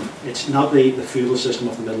feudalism. It's not the feudal system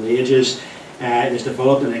of the Middle Ages. It is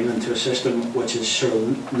developed in England to a system which is sort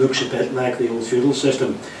of looks a bit like the old feudal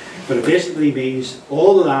system. But it basically means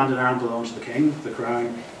all the land in Ireland belongs to the king, the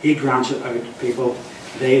crown. He grants it out to people.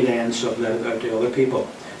 They then sublet it out to other people.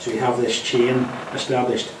 So you have this chain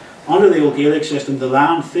established. Under the old Gaelic system, the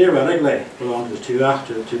land theoretically belonged to the tuath,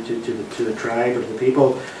 to the tribe or to the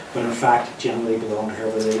people, but in fact generally belonged to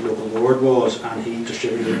whoever the local lord was, and he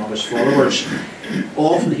distributed among his followers.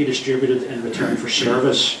 Often he distributed in return for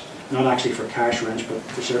service, not actually for cash rents, but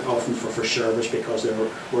often for service because they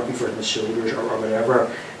were working for him as soldiers or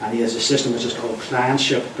whatever. And he has a system which is called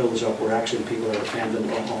clientship, builds up where actually people are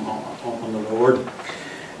dependent on the lord.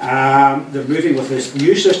 They're moving with this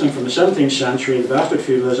new system from the 17th century, the bastard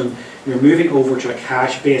feudalism. You're moving over to a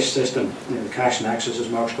cash-based system. You know, the cash nexus, as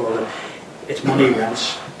Marx called it. It's money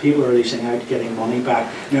rents. People are leasing out, getting money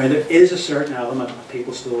back. Now there is a certain element of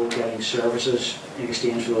people still getting services in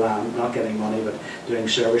exchange for the land, not getting money, but doing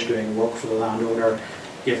service, doing work for the landowner,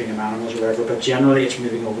 giving him animals or whatever. But generally, it's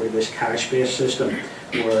moving over to this cash-based system,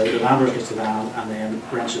 where the landlord gets the land and then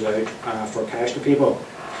rents it out for cash to people.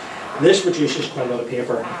 This reduces quite a lot of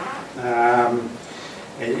paper.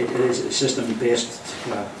 It is a system based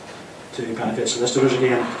to benefit solicitors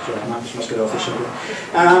again, so I must get off the subject.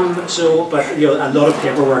 But you know, a lot of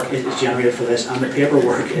paperwork is generated for this, and the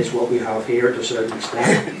paperwork is what we have here to a certain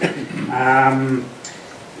extent. And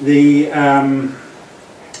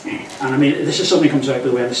I mean, this is something that comes out by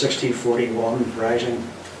the way in the 1641 rising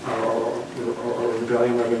or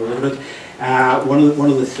rebellion, whatever you look at it. One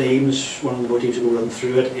of the themes, one of the motifs that will run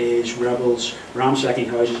through it is rebels ransacking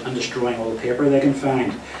houses and destroying all the paper they can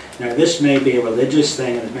find. Now this may be a religious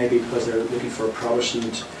thing, and it may be because they're looking for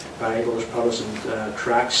Protestant Bibles, Protestant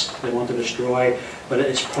tracts they want to destroy, but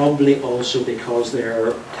it's probably also because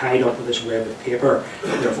they're tied up with this web of paper.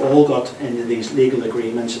 They've all got into these legal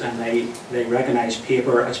agreements, and they recognise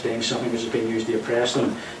paper as being something which is being used to oppress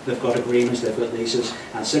them. They've got agreements, they've got leases,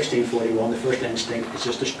 and 1641, the first instinct is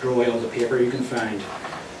just destroy all the paper you can find.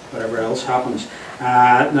 whatever else happens.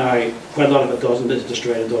 Now, quite a lot of it doesn't, is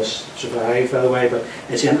destroyed and does survive, by the way, but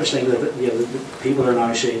it's interesting that the people are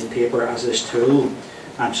now seeing paper as this tool.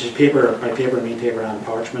 And so paper, by paper I mean paper and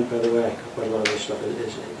parchment, by the way. Quite a lot of this stuff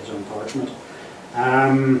is on parchment.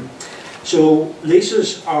 So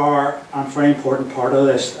leases are a very important part of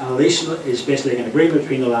this. And a lease is basically an agreement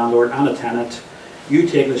between the landlord and a tenant. You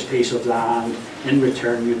take this piece of land, in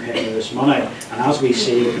return you pay me this money. And as we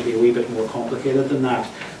see, it can be a wee bit more complicated than that.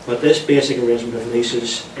 But this basic arrangement of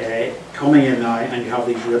leases coming in now, and you have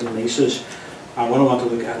these written leases. And what I want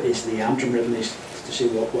to look at is the Antrim written lease to see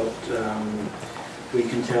what we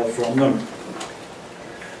can tell from them.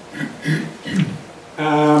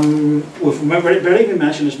 We've barely been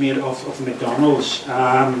mentioned is made of the MacDonalds.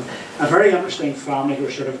 A very interesting family who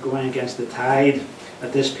are sort of going against the tide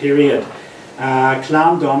at this period.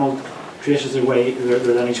 Clan Donald traces their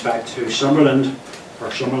lineage back to Summerland, or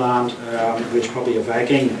Summerland, which is probably a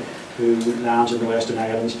Viking who lands in the Western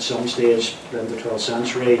Islands at some stage in the 12th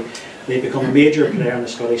century. They become a major player in the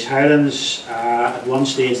Scottish Highlands. At one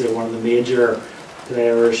stage they were one of the major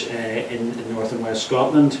players in North and West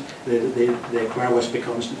Scotland. They acquire what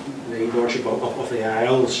becomes the Lordship of the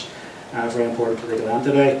Isles, a very important political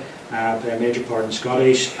entity. Play a major part in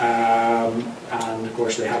Scottish, and of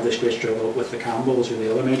course they have this great struggle with the Campbells, who are the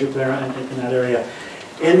other major player in that area.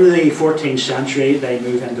 In the 14th century they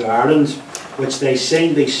move into Ireland, which they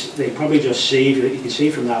probably just see, you can see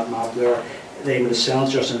from that map there, they were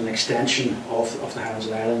themselves just an extension of the Highlands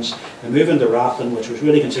and Islands. They move into Roulston, which was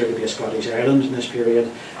really considered to be a Scottish island in this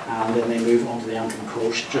period, and then they move onto the Antrim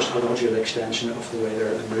coast, just a logical extension of the way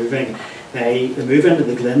they're moving. They move into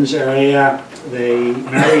the Glynns area, they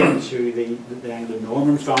marry into the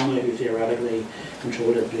Anglo-Norman family, who theoretically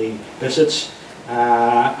controlled the Bissets,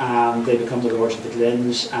 and they become the lords of the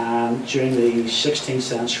Glynns, and during the 16th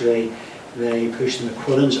century they push the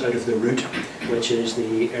McQuillans out of the route, which is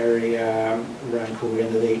the area around Corey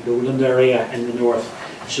into the Lowland area in the north.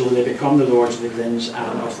 So they become the lords of the Glynns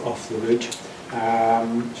and of the route.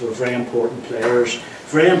 So very important players.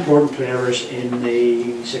 Very important players in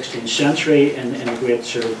the 16th century in the great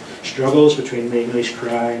sort of struggles between the English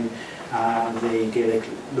crown and the Gaelic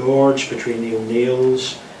lords, between the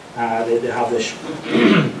O'Neills. They have this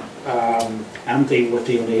enmity with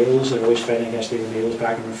the O'Neills. They're always fighting against the O'Neills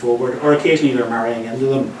back and forward, or occasionally they're marrying into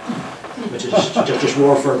them, which is just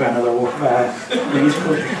warfare by another war. But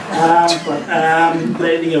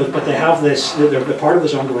they have this. They're part of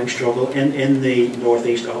this ongoing struggle in the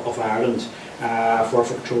northeast of Ireland for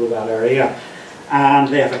control of that area, and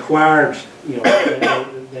they have acquired.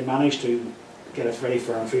 They managed to get a very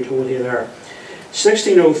firm foothold here. There.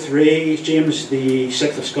 1603, James the VI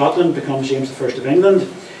of Scotland becomes James the First of England.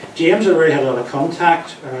 James had already had a lot of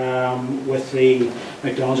contact with the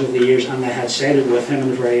MacDonalds over the years, and they had sided with him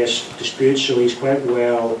in various disputes, so he's quite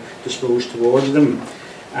well disposed towards them.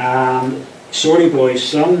 Sorty Boy's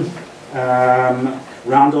son,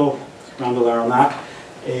 Randall Arnack,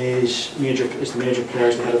 is the major player,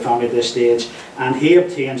 is the head of the family at this stage, and he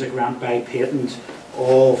obtains a grant by patent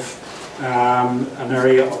of an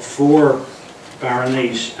area of 4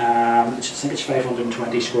 baronies. I think it's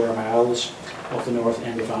 520 square miles of the north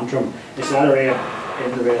end of Antrim. It's that area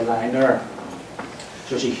in the red line there.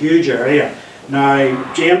 So it's a huge area.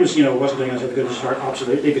 Now, James, wasn't doing it as good as his heart,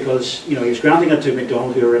 absolutely, because he was granting it to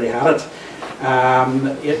MacDonald, who already had it.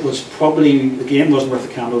 It was probably, the game wasn't worth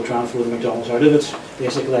the candle trying to throw the MacDonalds out of it,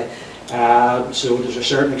 basically. So there's a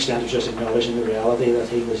certain extent of just acknowledging the reality that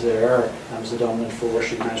he was there and was the dominant force,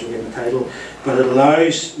 who might as well give him the title. But it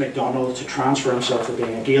allows MacDonald to transfer himself from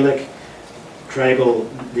being a Gaelic tribal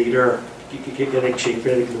leader, Gaelic chief,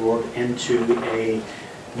 Gaelic lord, into a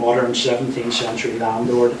modern 17th century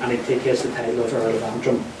landlord, and he gets the title of Earl of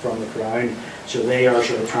Antrim from the crown. So they are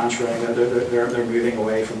sort of transferring, they're moving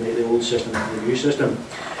away from the old system to the new system.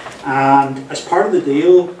 And as part of the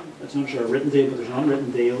deal, it's not sure a written deal, but there's an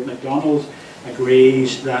unwritten deal, MacDonald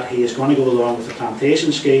agrees that he is going to go along with the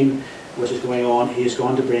plantation scheme, which is going on. He is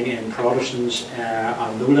going to bring in Protestants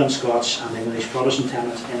and Lowland Scots and English Protestant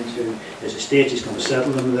tenants into his estate. He's going to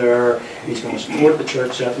settle them there. He's going to support the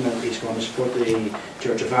church settlement. He's going to support the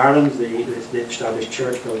Church of Ireland, the established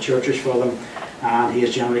church, build churches for them, and he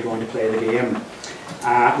is generally going to play the game,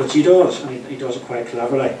 which he does, and he does it quite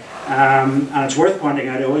cleverly. And it's worth pointing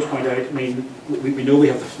out, I always point out, I mean, we know we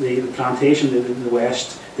have the plantation in the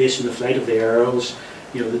west, facing the flight of the Earls,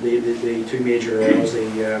 the two major Earls,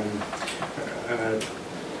 the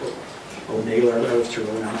O'Neill, Earl of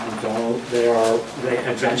Tyrone and Donald. They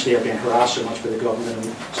eventually are being harassed so much by the government in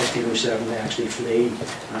 1607 they actually flee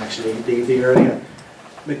and actually leave the area.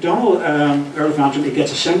 MacDonald, Earl of Antrim, he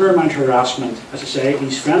gets a similar amount of harassment. As I say,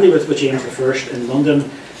 he's friendly with James I in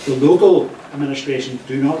London. The local administration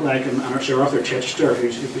do not like him, and Sir Arthur Chichester,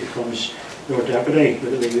 who becomes Lord Deputy,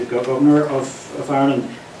 the Governor of Ireland,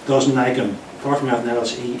 doesn't like him. Apart from anything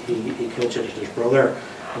else, he killed Chichester's brother,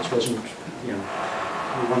 which wasn't,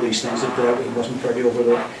 one of these things that he wasn't pretty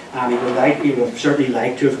overlooked. And he would have certainly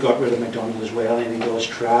liked to have got rid of MacDonald as well, and he does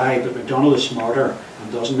try, but MacDonald is smarter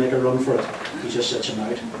and doesn't make a run for it. He just sits him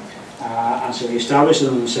out. And so he establishes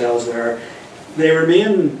themselves there. They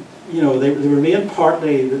remain, they remain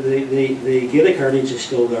partly, the Gaelic heritage is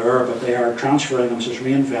still there, but they are transferring themselves,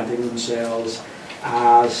 reinventing themselves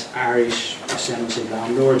as Irish ascendancy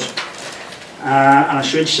landlords. And I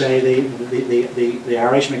should say the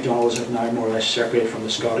Irish MacDonalds have now more or less separated from the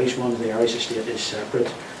Scottish ones. The Irish estate is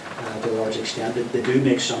separate to a large extent. They do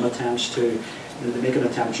make some attempts to, they make an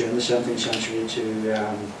attempt during the 17th century to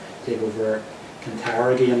take over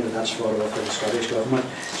Kintyre again, but that's fought off by the Scottish government.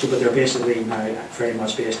 So, but they're basically now very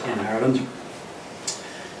much based in Ireland.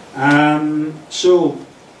 And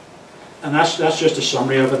that's just a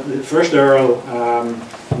summary of it. The first Earl,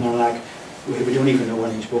 we don't even know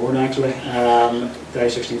when he's born actually, died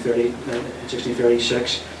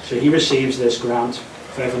 1636. So he receives this grant,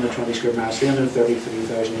 520 square miles,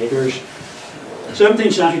 333,000 acres.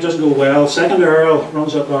 17th century doesn't go well. Second Earl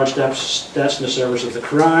runs up large debts in the service of the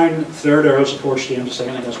Crown. Third Earl supports James II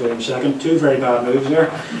against William II. Two very bad moves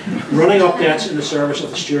there. Running up debts in the service of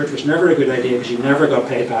the Stuart was never a good idea because he never got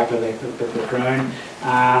paid back by the Crown.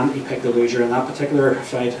 And he picked the loser in that particular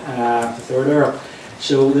fight, the third Earl.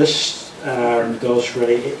 So this does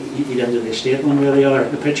really eat into the estate one way or the other.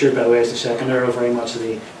 The picture, by the way, is the second Earl, very much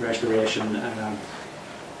the Restoration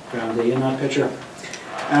grandee in that picture.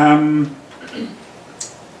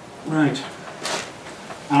 Right.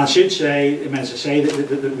 And I should say, as I say,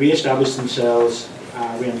 that re-establish themselves,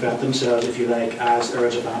 reinvent themselves, if you like, as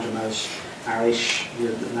Earls of Antrim, as Irish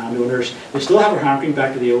landowners. They still have a hankering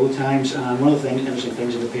back to the old times, and one of the interesting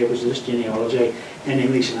things in the papers is this genealogy in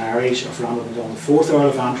English and Irish of Ronald MacDonald, the fourth Earl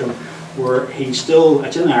of Antrim, where he's still,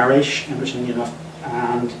 it's in Irish, interestingly enough,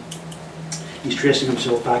 and he's tracing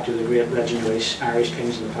himself back to the great legendary Irish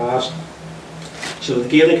kings of the past. So the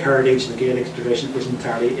Gaelic heritage and the Gaelic tradition isn't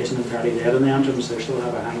entirely dead in the Antrims. They still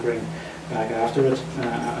have a hankering back after it,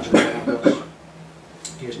 as well.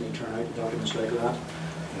 Occasionally turn out documents like that.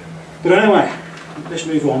 But anyway, let's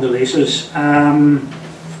move on to leases.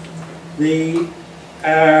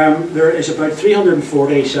 There is about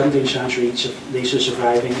 340 17th century leases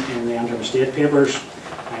surviving in the Antrim estate papers.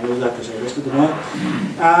 I know that because I listed them all.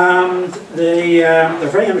 They're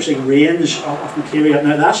very interesting range of material.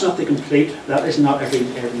 Now that's not the complete, that is not every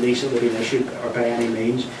lease that will be issued or by any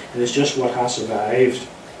means. It is just what has survived.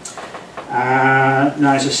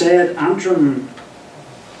 Now as I said, Antrim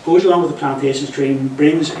goes along with the plantation stream,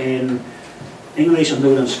 brings in English and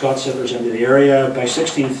Lowland Scots settlers into the area. By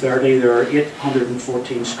 1630 there are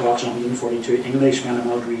 814 Scots and 142 English men of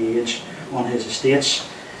military age on his estates.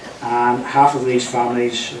 And half of these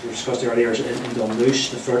families, as we discussed earlier, is in Dunluce,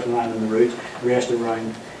 the fertile land and the root, the rest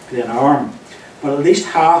around Glenarm. But at least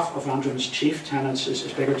half of Antrim's chief tenants, his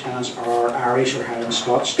bigger tenants, are Irish or Highland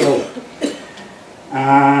Scots still.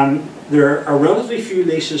 And there are relatively few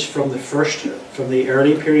leases from the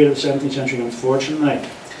early period of the 17th century, unfortunately.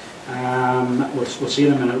 We'll see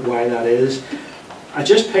in a minute why that is. I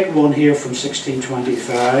just picked one here from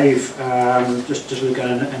 1625, just to look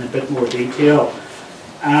at it in a bit more detail.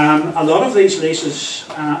 A lot of these leases,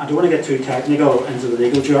 I don't want to get too technical into the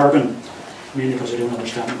legal jargon, mainly because I don't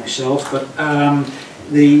understand it myself, but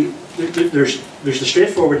there's the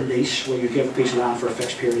straightforward lease where you give a piece of land for a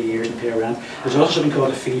fixed period of years and pay rent. There's also something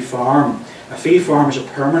called a fee farm. A fee farm is a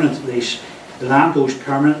permanent lease. The land goes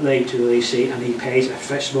permanently to the leasee and he pays a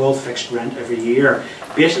small fixed rent every year.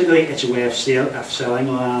 Basically it's a way of selling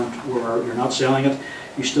land where you're not selling it.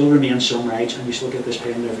 You still remain some rights and you still get this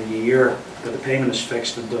payment every year, but the payment is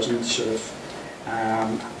fixed and doesn't sort of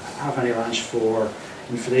have any allowance for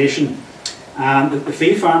inflation. And the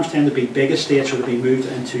fee farms tend to be big estates or to be moved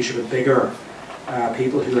into sort of bigger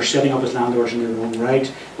people who are setting up as landlords in their own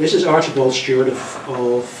right. This is Archibald Stewart of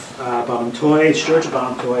Ballintoy. Stewarts of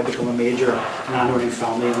Ballintoy become a major landowning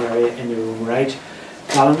family in the area in their own right.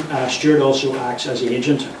 Stewart also acts as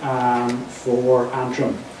agent for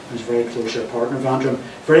Antrim. Is a very close partner of Antrim.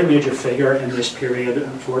 Very major figure in this period, an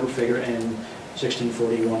important figure in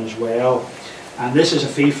 1641 as well. And this is a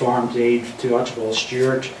fee farm deed to Archibald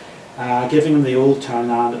Stewart, giving him the old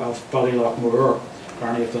townland of Ballylochmoor,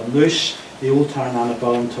 Barony of Dunluce, the old townland of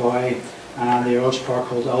Ballintoy, and the Earls Park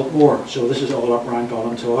called Altmore. So this is all up around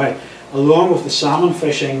Ballintoy, along with the salmon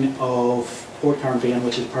fishing of Portcarn,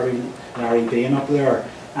 which is probably Larry Bean up there,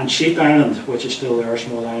 and Sheep Island, which is still there, a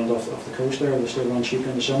small island off the coast there, they still run sheep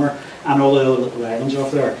in the summer, and all the other little islands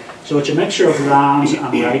off there. So it's a mixture of lands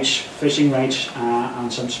and rights, fishing rights,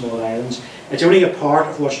 and some small islands. It's only a part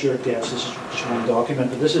of what Stuart gets. This is just one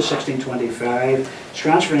document, but this is 1625. It's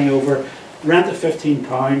transferring over rent of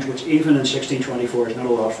 £15, which even in 1624 is not a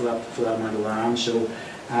lot for that amount of land. So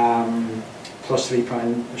plus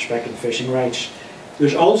 £3 respective fishing rights.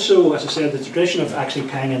 There's also, as I said, the tradition of actually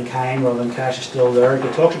paying in kind rather than cash is still there.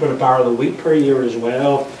 It talks about a barrel of wheat per year as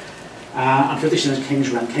well. And 50 cents King's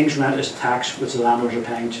Rent. King's Rent is tax which the landlords are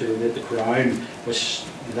paying to the Crown, which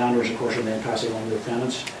the landlords, of course, are then passing on to the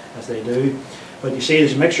tenants as they do. But you see,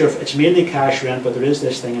 there's a mixture of, it's mainly cash rent, but there is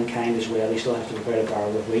this thing in kind as well. You still have to provide a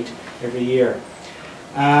barrel of wheat every year.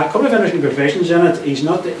 A couple of interesting provisions in it. He's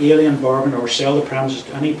not to alien, bargain, or sell the premises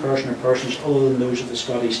to any person or persons other than those of the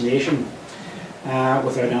Scottish nation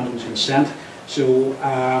without anyone's consent. So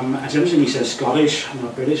it's interesting he says Scottish,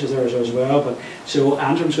 not British, is there as well. But so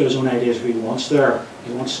Antrim's got his own ideas of who he wants there.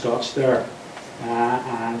 He wants Scots there,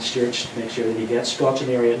 and Stuart's to make sure that he gets Scots in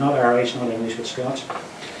the area, not Irish, not English, but Scots.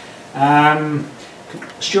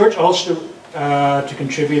 Stuart also to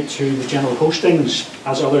contribute to the general hostings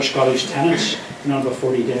as other Scottish tenants in about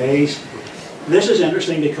 40 days. This is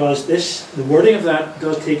interesting because the wording of that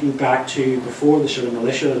does take you back to before the sort of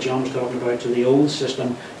militia that John was talking about, to the old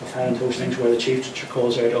system of Highland hostings where the chief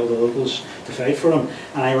calls out all the locals to fight for him.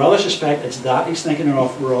 And I rather suspect it's that he's thinking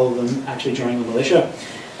of rather than actually joining the militia.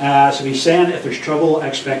 So he's saying, if there's trouble, I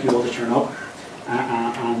expect you all to turn up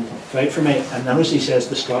and fight for me. And notice he says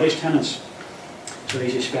the Scottish tenants. So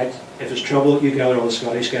he suspects, if there's trouble, you gather all the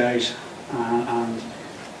Scottish guys and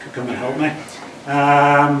come and help me.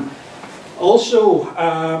 Also,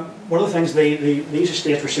 one of the things, these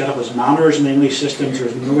estates were set up as manors in the English systems. There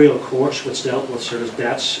was manorial courts which dealt with sort of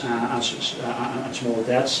debts and small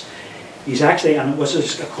debts. He's actually, and this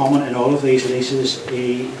is a common in all of these leases,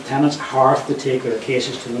 the tenants have to take their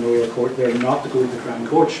cases to the manorial court. They're not to go to the Crown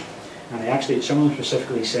Courts. And actually, some of them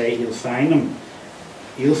specifically say he'll fine them.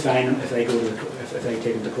 He'll fine them if they go to if they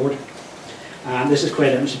take them to court. And this is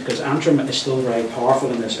quite interesting because Antrim is still very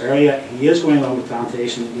powerful in this area. He is going along with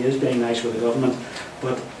plantation, he is being nice with the government,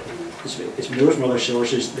 but it's more from other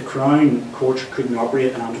sources. The Crown Courts couldn't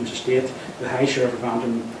operate in Antrim's estate. The High Sheriff of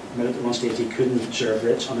Antrim admitted at one stage he couldn't serve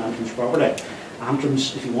writs on Antrim's property.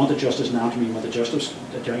 Antrim's, if you wanted justice in Antrim, you want the justice,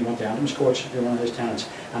 you want the Antrim's courts if you're one of his tenants.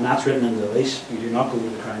 And that's written into the lease. You do not go to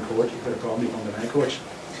the Crown Court, you've got a problem, you go to the High Courts.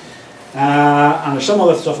 And there's some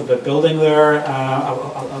other stuff about building there.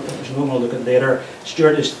 There's another one I'll look at later.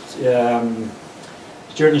 Stuart and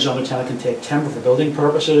his other tenant can take timber for building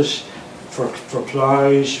purposes, for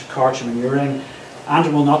ploughs, carts and manuring.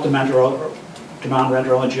 Antrim will not demand rent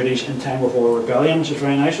or other duties in time of war rebellion, which is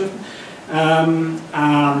very nice of him.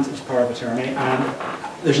 And it's power of attorney. And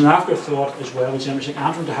there's an afterthought as well, it's interesting.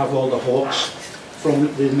 Antrim to have all the hawks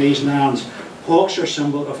from these lands. Hawks are a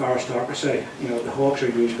symbol of aristocracy. You know, the hawks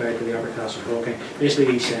are used by the upper class of hawking.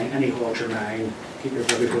 Basically he's saying, any hawks are mine, keep your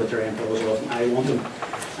bloody military impulse off, and I want them.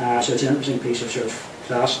 So it's an interesting piece of sort of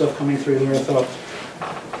class stuff coming through there, I thought.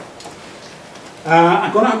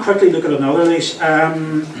 I'm going to quickly look at another lease.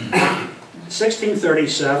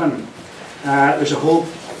 1637, there's a whole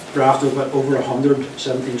draft of over 100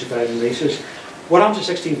 17 surviving leases. What happens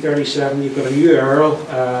in 1637, you've got a new Earl,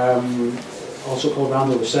 also called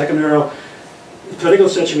Randall II Earl. The political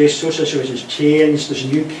situation, social situation has changed. There's a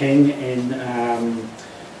new king in,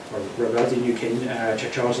 or relatively new king,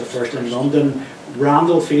 Charles I in London.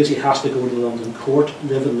 Randall feels he has to go to the London court,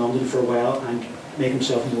 live in London for a while and make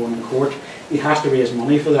himself known in court. He has to raise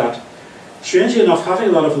money for that. Strangely enough, having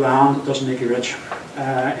a lot of land doesn't make you rich in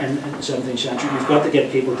the 17th century. You've got to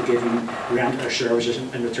get people to give you rent or services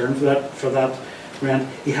in return for that rent.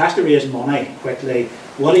 He has to raise money quickly.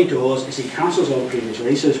 What he does is he cancels all the previous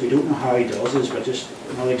leases. We don't know how he does this, but just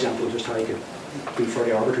another example of just how he could be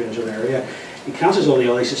fairly arbitrary in a certain area. He cancels all the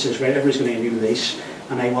other leases, says, right, everybody's going to get a new lease,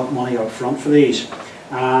 and I want money up front for these.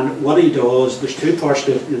 And what he does, there's two parts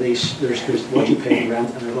to the lease. There's what you pay in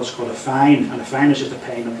rent, and there's what's called a fine. And a fine is just a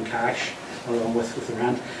payment in cash along with the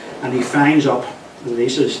rent. And he fines up the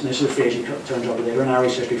leases. And this is a phrase he turns up later in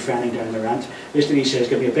Irish history, fining down the rent. Basically he says,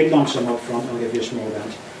 give me a big lump sum up front, and I'll give you a small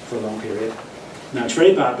rent for a long period. Now it's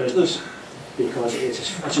very bad business because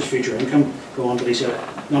that's his future income going on, but he said,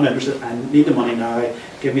 not interested, I need the money now,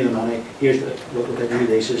 give me the money, here's the new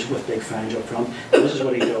leases with big fines up front. And this is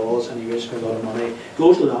what he does, and he raises a lot of money,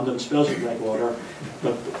 goes to London, spills it like water,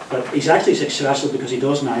 but he's actually successful because he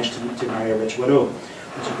does manage to marry a rich widow,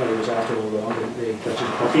 which is what he was after all along, the Duchess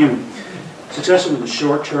of Buckingham. Successful in the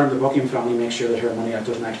short term, the Buckingham family makes sure that her money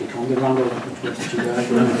doesn't actually come to the landlord.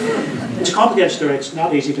 It's a complicated story, it's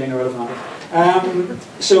not easy being a Earl of Landlord.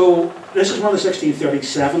 So this is one of the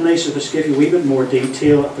 1637 leases, so just to give you a wee bit more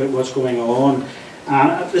detail about what's going on.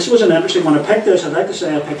 This was an interesting one. I picked this, I'd like to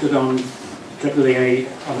say I picked it on particularly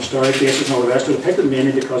on a story basis and all the rest of it. I picked it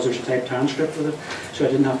mainly because there's a typed transcript with it, so I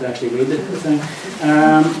didn't have to actually read the thing.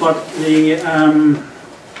 But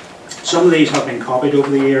some of these have been copied over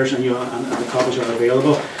the years, and, and the copies are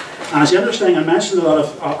available. And it's interesting, I mentioned a lot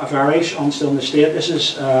of Irish on still in the state. This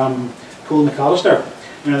is Paul McAllister.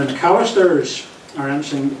 Now the McAllisters are an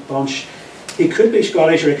interesting bunch. He could be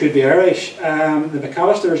Scottish or he could be Irish. The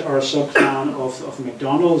McAllisters are a sub-clan of the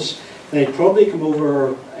MacDonalds. They'd probably come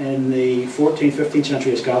over in the 14th, 15th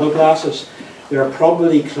century as Gallo classes. They're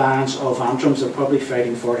probably clans of Antrims. They're probably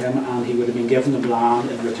fighting for him, and he would have been given them land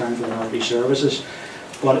in return for the military services.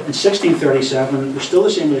 But in 1637, there's still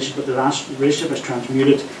the same relationship, but the relationship is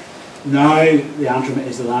transmuted. Now the Antrim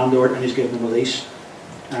is the landlord, and he's given them a lease.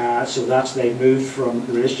 So they moved from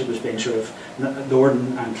the relationship as being sort of lord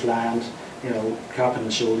and client, captain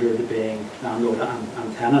and soldier, to being landlord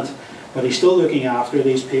and tenant. But he's still looking after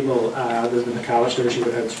these people, the McAllisters, who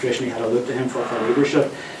would have traditionally had a look to him for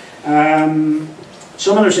leadership.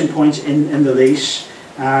 Some interesting points in the lease.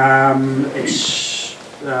 I'm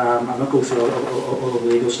not going through all the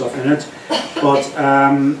legal stuff in it, but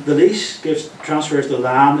the lease transfers the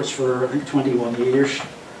land. It's for, I think, 21 years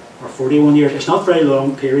or 41 years. It's not a very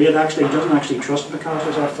long period, actually. He doesn't actually trust the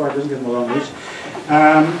McAllisters that far. It doesn't give them a long lease.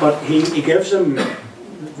 But he gives them,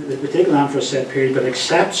 they take land for a set period, but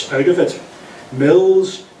accepts out of it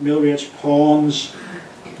mills, mill rates, ponds,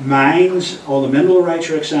 mines. All the mineral rights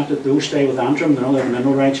are exempted. Those stay with Antrim. They're all the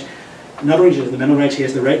mineral rights. Not only does the mineral rights, he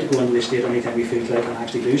has the right to go into the estate anytime he feels like and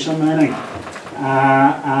actually do some mining.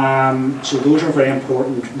 So those are very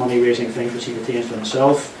important money-raising things which he retains for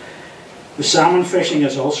himself. The salmon fishing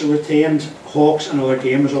is also retained. Hawks and other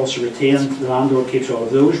game is also retained. The landlord keeps all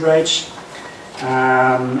of those rights.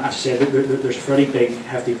 As I said, there's a fairly big,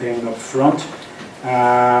 hefty payment up front,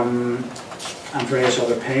 and various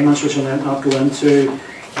other payments which I'll not go into.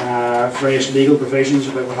 Various legal provisions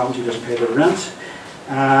about what happens if he doesn't pay the rent.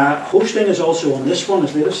 Hosting is also on this one.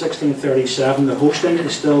 It's late as 1637. The hosting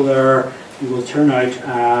is still there. You will turn out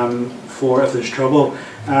for if there's trouble.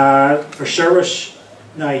 For service,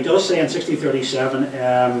 now he does say in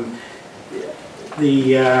 1637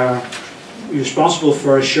 you're responsible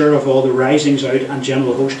for a share of all the risings out and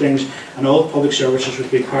general hostings, and all public services would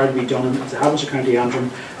be required to be done in the Hampshire County Antrim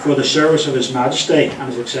for the service of His Majesty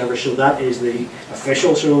and his etc. So that is the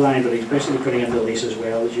official sort of line, but he's basically putting in the lease as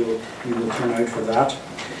well, that you will turn out for that.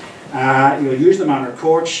 You'll use the manor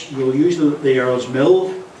courts, you'll use the Earl's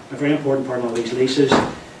Mill, a very important part of all these leases.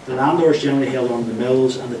 The landlords generally held on the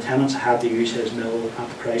mills, and the tenants had to use his mill at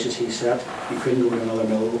the prices he set. You couldn't go to another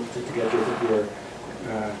mill to get your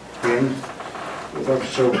grain.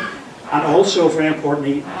 So, and also very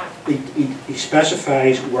importantly, he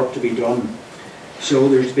specifies work to be done. So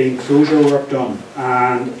there's been closure work done,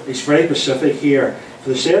 and it's very specific here. For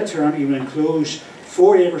the said term, he will enclose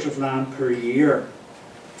 4 acres of land per year,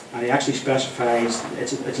 and he actually specifies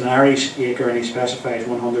it's an Irish acre, and he specifies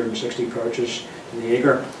 160 perches to the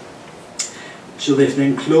acre. So they've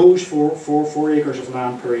enclosed 4 acres of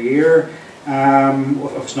land per year.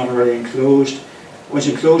 If it's not already enclosed. Once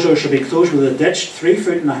enclosed, should be enclosed with a ditch 3.5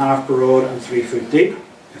 feet broad and 3 foot deep,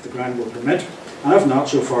 if the ground will permit, and if not,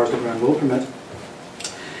 so far as the ground will permit.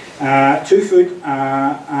 2 foot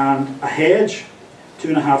and a hedge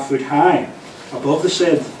 2.5 foot high above the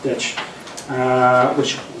said ditch,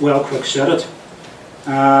 which well quick set it.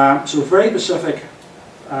 So very specific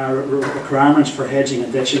requirements for hedging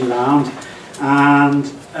and ditching land, and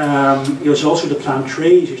he was also to plant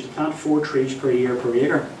trees. He used to plant 4 trees per year per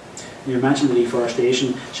acre. You mentioned the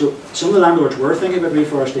reforestation. So some of the landlords were thinking about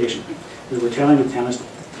reforestation. They were telling the tenants to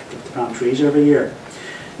plant trees every year.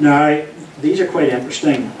 Now, these are quite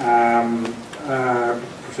interesting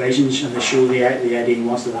provisions, and they show the idea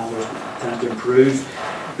once the landlords tend to improve.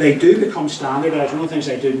 They do become standardised. One of the things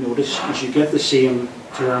I did notice is you get the same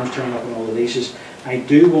terms turning up in all the leases. I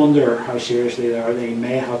do wonder how seriously they are. They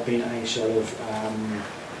may have been a sort of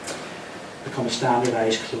become a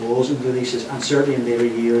standardised clause in the leases, and certainly in later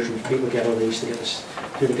years when people get a lease,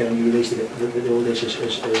 people get a new lease, the old lease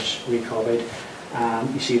is recopied,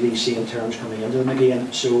 and you see these same terms coming into them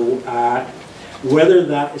again. So whether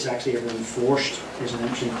that is actually ever enforced is an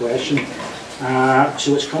interesting question.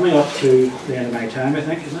 So it's coming up to the end of my time, I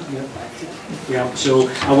think, isn't it? Yeah. So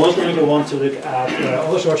I was going to go on to look at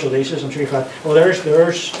other sorts of leases. I'm sure you've had. Well, there's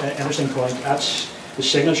an interesting point. That's the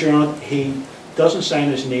signature on it. He doesn't sign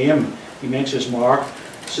his name. he makes his mark.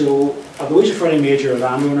 So, although he's a fairly major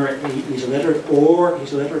landowner, he's illiterate, or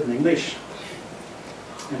he's illiterate in English.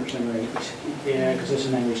 Interestingly, yeah, because this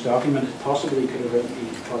is an English document. Possibly could have written,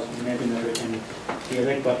 maybe literate in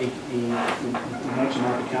Gaelic, but he makes a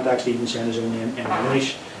mark. He can't actually even send his own name in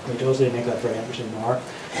English. He does. They make that very interesting mark.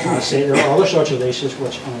 I say there are other such releases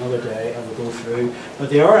which on another day I will go through, but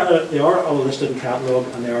they are all listed in catalogue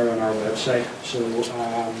and they are on our website, so you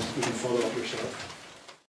can follow up yourself.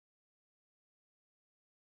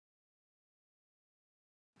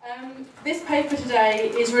 This paper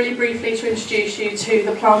today is really briefly to introduce you to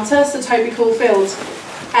the planter, Sir Toby Caulfield,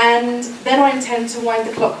 and then I intend to wind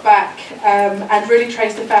the clock back and really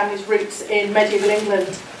trace the family's roots in medieval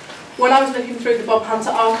England. When I was looking through the Bob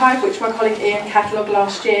Hunter archive, which my colleague Ian catalogued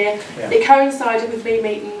last year, it coincided with me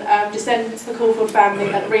meeting descendants of the Caulfield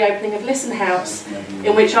family at the reopening of Lisson House,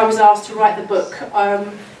 in which I was asked to write the book,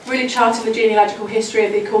 really charting the genealogical history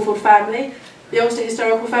of the Caulfield family. The Ulster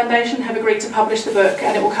Historical Foundation have agreed to publish the book,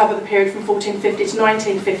 and it will cover the period from 1450 to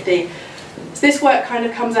 1950. So this work kind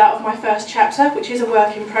of comes out of my first chapter, which is a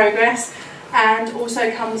work in progress, and also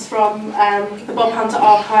comes from the Bob Hunter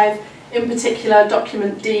archive, in particular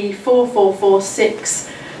document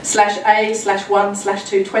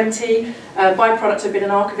D444/A/1/220. Byproduct of being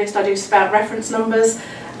an archivist, I do spout reference numbers,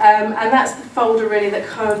 and that's the folder really that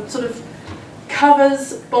sort of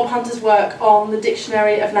covers Bob Hunter's work on the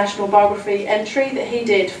Dictionary of National Biography entry that he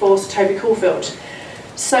did for Sir Toby Caulfield.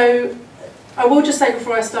 So I will just say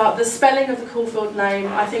before I start, the spelling of the Caulfield name,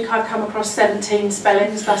 I think I've come across 17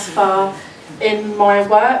 spellings thus far in my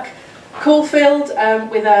work. Caulfield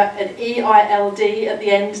with an E-I-L-D at the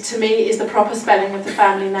end, to me, is the proper spelling of the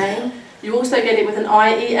family name. You also get it with an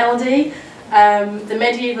I-E-L-D. The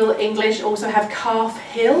medieval English also have Calf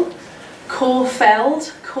Hill,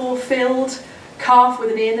 Caulfeld, Caulfield, Calf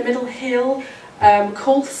with an E in the middle, Hill,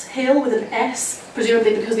 Coulth's Hill with an S,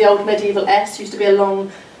 presumably because the old medieval S used to be a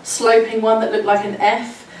long sloping one that looked like an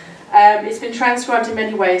F. It's been transcribed in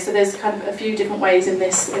many ways, so there's kind of a few different ways in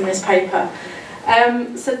this paper.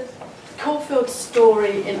 So Caulfield's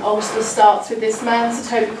story in Ulster starts with this man,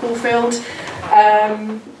 Sir Toby Caulfield,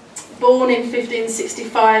 born in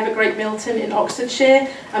 1565 at Great Milton in Oxfordshire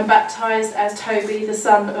and baptised as Toby, the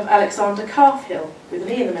son of Alexander Calfhill, with an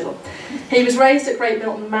E in the middle. He was raised at Great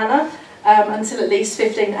Milton Manor until at least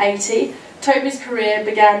 1580. Toby's career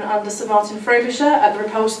began under Sir Martin Frobisher at the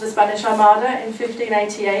repulse of the Spanish Armada in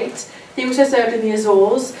 1588. He also served in the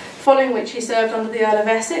Azores, following which he served under the Earl of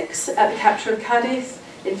Essex at the capture of Cadiz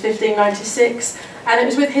in 1596, and it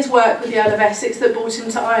was with his work with the Earl of Essex that brought him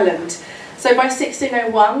to Ireland. So by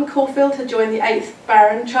 1601, Caulfield had joined the 8th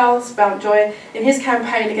Baron, Charles Mountjoy, in his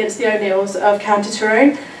campaign against the O'Neills of County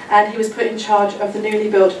Tyrone, and he was put in charge of the newly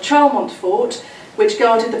built Charlemont Fort, which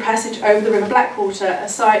guarded the passage over the River Blackwater, a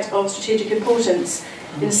site of strategic importance.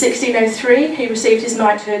 In 1603, he received his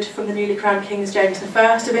knighthood from the newly crowned Kings James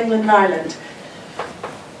I of England and Ireland.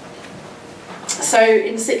 So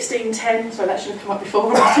in 1610, sorry that should have come up before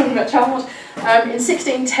when I was talking about Charlemont, in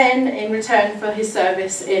 1610, in return for his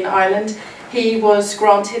service in Ireland, he was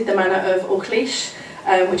granted the manor of Auchleash,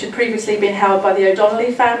 which had previously been held by the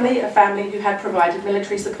O'Donnelly family, a family who had provided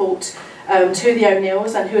military support to the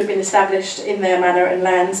O'Neills and who had been established in their manor and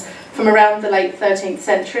lands from around the late 13th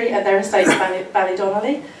century at their estate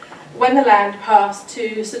Ballydonnelly. When the land passed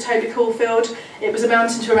to Sir Toby Caulfield, it was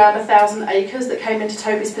amounting to around 1,000 acres that came into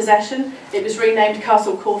Toby's possession. It was renamed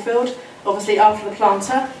Castle Caulfield, obviously after the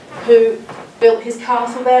planter, who built his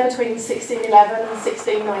castle there between 1611 and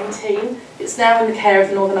 1619. It's now in the care of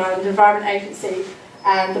the Northern Ireland Environment Agency,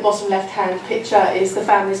 and the bottom left-hand picture is the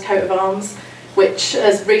family's coat of arms, which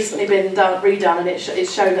has recently been redone, and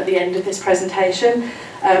it's shown at the end of this presentation,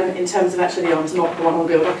 in terms of actually the arms, not the one on the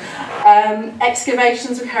building.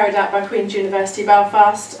 Excavations were carried out by Queen's University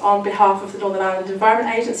Belfast on behalf of the Northern Ireland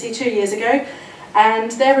Environment Agency 2 years ago,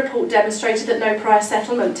 and their report demonstrated that no prior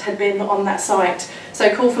settlement had been on that site. So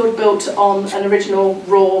Caulfield built on an original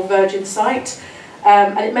raw virgin site,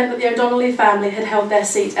 and it meant that the O'Donnelly family had held their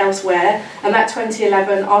seat elsewhere, and that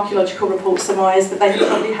 2011 archaeological report surmised that they had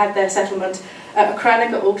probably had their settlement at a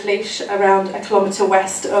crannog at Auchleash, around a kilometre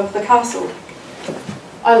west of the castle.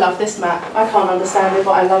 I love this map. I can't understand it,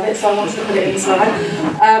 but I love it, so I wanted to put it in the slide.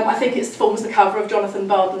 I think it forms the cover of Jonathan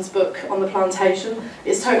Barden's book on the plantation.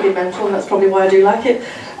 It's totally mental, and that's probably why I do like it.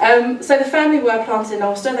 So the family were planted in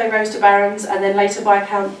Ulster. They rose to barons, and then later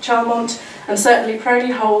Viscount Charlemont, and certainly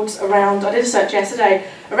PRONI holds around, I did a search yesterday,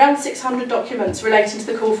 around 600 documents relating to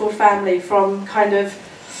the Caulfield family from kind of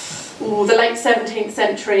the late 17th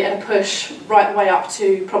century and a push right the way up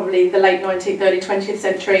to probably the late 19th, early 20th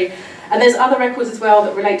century. And there's other records as well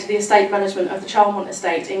that relate to the estate management of the Charlemont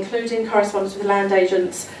estate, including correspondence with land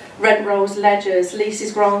agents, rent rolls, ledgers,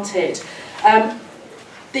 leases granted.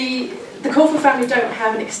 The Caulfield family don't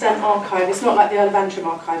have an extant archive. It's not like the Earl of Antrim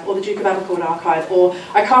archive or the Duke of Abercorn archive, or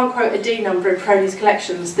I can't quote a D number in PRONI's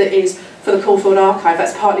collections that is for the Caulfield archive.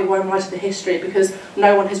 That's partly why I'm writing the history, because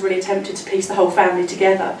no one has really attempted to piece the whole family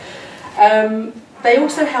together. They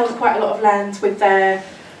also held quite a lot of land with their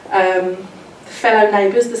fellow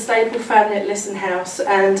neighbours, the Staple family at Lisson House,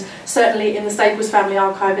 and certainly in the Staples family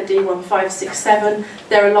archive at D1567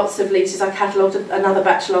 there are lots of leases. I catalogued another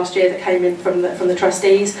batch last year that came in from the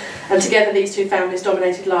trustees, and together these two families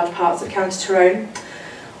dominated large parts of County Tyrone.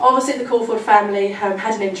 Obviously the Caulfield family had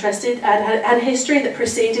an interest and had a history that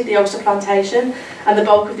preceded the Ulster Plantation, and the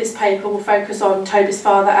bulk of this paper will focus on Toby's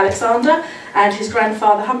father Alexander and his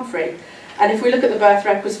grandfather Humphrey. And if we look at the birth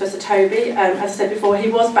records for Sir Toby, as I said before, he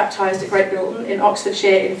was baptised at Great Milton in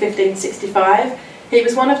Oxfordshire in 1565. He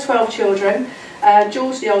was one of 12 children.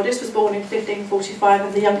 George, the oldest, was born in 1545,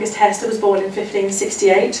 and the youngest, Hester, was born in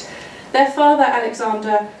 1568. Their father,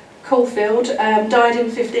 Alexander Caulfield, died in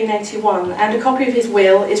 1581, and a copy of his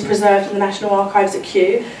will is preserved in the National Archives at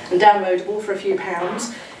Kew and downloadable for a few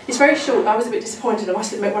pounds. It's very short. I was a bit disappointed, I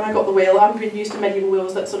must admit, when I got the will. I've been used to medieval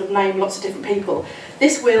wills that sort of name lots of different people.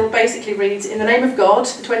 This will basically reads, "In the name of God,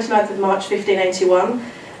 the 29th of March 1581,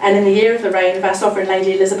 and in the year of the reign of our Sovereign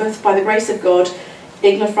Lady Elizabeth, by the grace of God,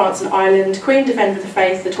 England, France and Ireland, Queen Defender of the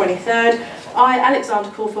Faith, the 23rd, I, Alexander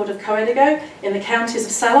Caulfield of Coedigo, in the counties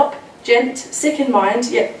of Salop, Gent, sick in mind,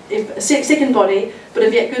 yet sick in body, but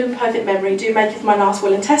of yet good and perfect memory, do maketh my last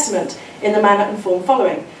will and testament in the manner and form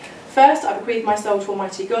following. First, I bequeath my soul to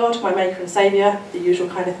Almighty God, my Maker and Saviour," the usual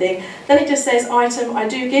kind of thing. Then it just says, "Item, I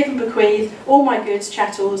do give and bequeath all my goods,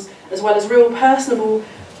 chattels, as well as real, personable,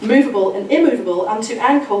 movable and immovable, unto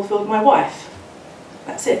Anne Caulfield, my wife."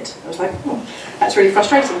 That's it. I was like, oh, that's really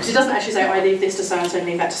frustrating, because it doesn't actually say, "I leave this to so-and-so and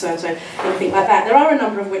leave that to so-and-so," anything like that. There are a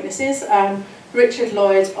number of witnesses. Richard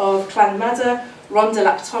Lloyd of Clanmadder, Rondell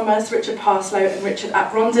ap Thomas, Richard Parslow and Richard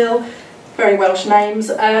ap Rondell. Very Welsh names.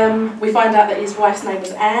 We find out that his wife's name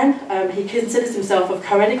was Anne. He considers himself of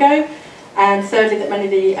Coedigo, and thirdly that many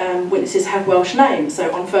of the witnesses have Welsh names. So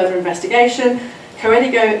on further investigation,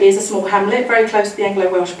 Coedigo is a small hamlet very close to the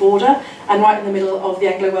Anglo-Welsh border and right in the middle of the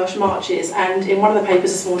Anglo-Welsh marches. And in one of the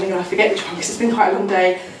papers this morning, and I forget which one because it's been quite a long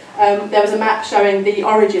day, there was a map showing the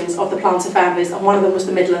origins of the planter families, and one of them was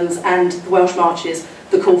the Midlands and the Welsh marches.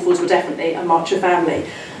 The Caulfields were definitely a marcher family.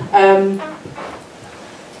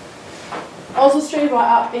 Oswestry,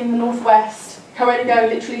 right up in the northwest, Coedigo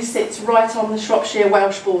literally sits right on the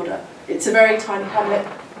Shropshire-Welsh border. It's a very tiny hamlet.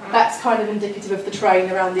 That's kind of indicative of the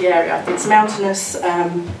terrain around the area. It's mountainous,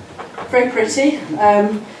 very pretty,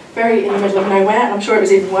 very in the middle of nowhere, and I'm sure it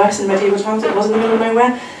was even worse in medieval times. It was in the middle of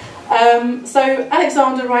nowhere. So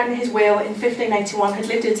Alexander, writing his will in 1581, had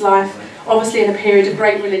lived his life obviously in a period of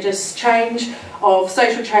great religious change, of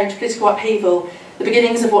social change, political upheaval. The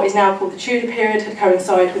beginnings of what is now called the Tudor period had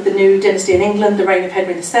coincided with the new dynasty in England, the reign of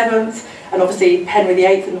Henry VII, and obviously Henry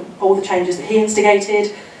VIII and all the changes that he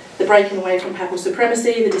instigated, the breaking away from papal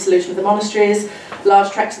supremacy, the dissolution of the monasteries.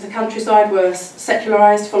 Large tracts of the countryside were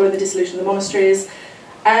secularised following the dissolution of the monasteries.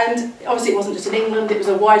 And obviously it wasn't just in England, it was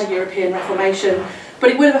a wider European Reformation,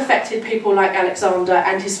 but it would have affected people like Alexander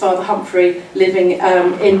and his father Humphrey living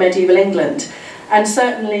in medieval England. And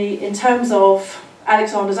certainly in terms of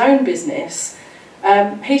Alexander's own business,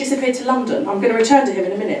 he disappeared to London. I'm going to return to him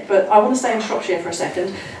in a minute, but I want to stay in Shropshire for a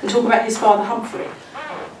second and talk about his father Humphrey,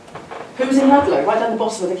 who was in Ludlow, right down the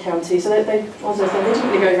bottom of the county, so they didn't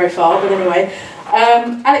really go very far, but anyway.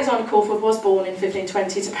 Alexander Caulfield was born in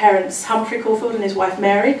 1520 to parents Humphrey Caulfield and his wife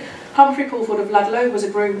Mary. Humphrey Caulfield of Ludlow was a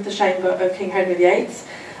groom of the chamber of King Henry VIII,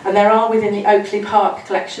 and there are within the Oakley Park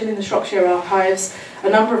collection in the Shropshire Archives a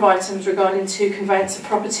number of items regarding to conveyance of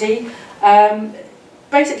property,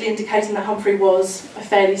 basically indicating that Humphrey was a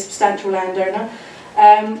fairly substantial landowner.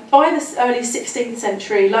 By the early 16th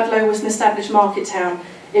century, Ludlow was an established market town.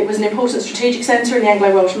 It was an important strategic centre in the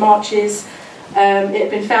Anglo-Welsh marches. It had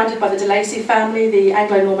been founded by the de Lacy family, the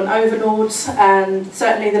Anglo-Norman overlords, and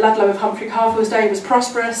certainly the Ludlow of Humphrey Carfield's day was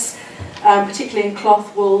prosperous, particularly in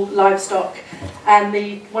cloth, wool, livestock. And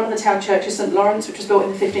one of the town churches, St Lawrence, which was built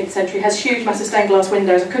in the 15th century, has huge, massive stained glass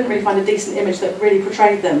windows. I couldn't really find a decent image that really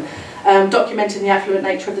portrayed them, documenting the affluent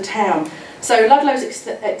nature of the town. So Ludlow's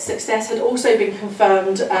success had also been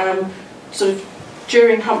confirmed sort of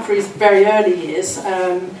during Humphrey's very early years,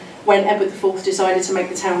 when Edward IV decided to make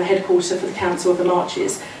the town the headquarter for the Council of the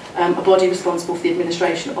Marches, a body responsible for the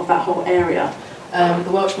administration of that whole area.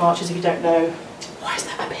 The Welsh Marches, if you don't know, why is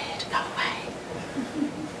that a beard? Go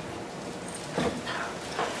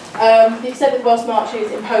The extent of the Welsh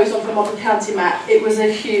marches imposed onto the model county map, it was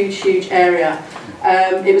a huge, huge area.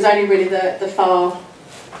 It was only really the far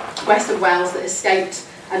west of Wales that escaped,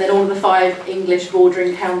 and then all of the 5 English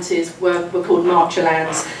bordering counties were called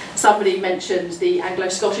Marcherlands. Somebody mentioned the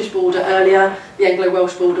Anglo-Scottish border earlier. The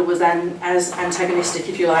Anglo-Welsh border was as antagonistic,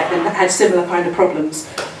 if you like, and had similar kind of problems,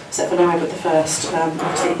 except for Niagara the First,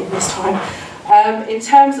 obviously in this time. In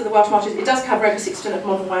terms of the Welsh marches, it does cover over 60% of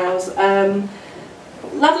modern Wales.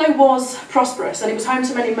 Ludlow was prosperous, and it was home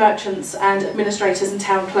to many merchants and administrators and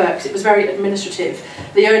town clerks. It was very administrative.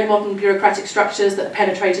 The early modern bureaucratic structures that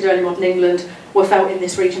penetrated early modern England were felt in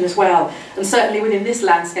this region as well. And certainly within this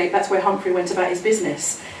landscape, that's where Humphrey went about his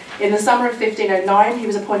business. In the summer of 1509, he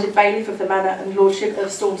was appointed bailiff of the manor and lordship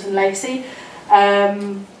of Staunton Lacey,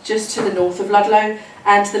 just to the north of Ludlow,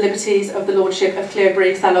 and to the liberties of the lordship of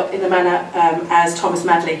Cleobury Thallock in the manor as Thomas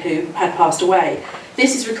Madley, who had passed away.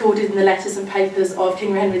 This is recorded in the letters and papers of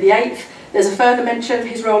King Henry VIII. There's a further mention of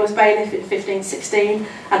his role as bailiff in 1516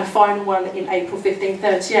 and a final one in April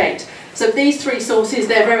 1538. So these 3 sources,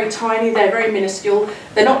 they're very tiny, they're very minuscule,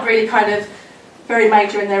 they're not really kind of very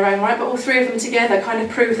major in their own right, but all 3 of them together kind of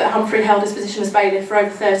prove that Humphrey held his position as bailiff for over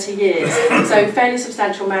 30 years. So fairly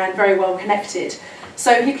substantial man, very well connected.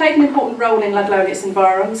 So he played an important role in Ludlow and its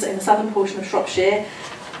environs in the southern portion of Shropshire,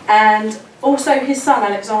 and also his son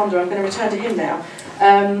Alexander, I'm going to return to him now.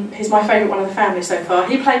 He's my favourite one of the family so far.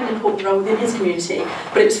 He played an important role within his community,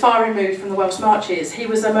 but it was far removed from the Welsh marches. He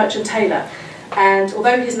was a merchant tailor, and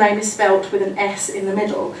although his name is spelt with an S in the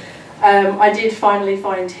middle, I did finally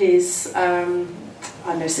find his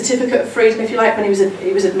certificate of freedom, if you like, when he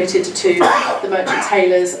was admitted to the merchant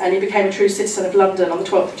tailors, and he became a true citizen of London on the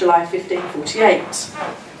 12th of July 1548.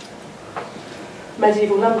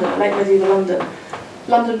 Medieval London, late medieval London.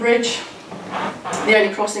 London Bridge, the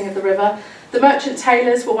only crossing of the river. The merchant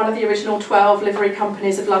tailors were one of the original 12 livery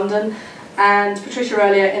companies of London, and Patricia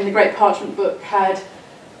earlier in the Great Parchment Book had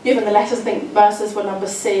given the letters. I think Mercers were number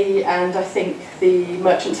C, and I think the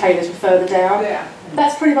merchant tailors were further down. Yeah.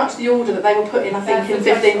 That's pretty much the order that they were put in, I think, in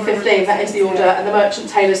 1515. That is the order, and the merchant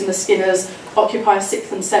tailors and the skinners occupy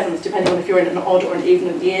 6th and 7th, depending on if you're in an odd or an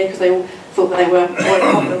even year, because they all thought that they were more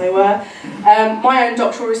important than they were. My own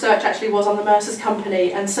doctoral research actually was on the Mercers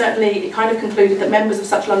Company, and certainly it kind of concluded that members of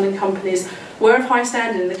such London companies were of high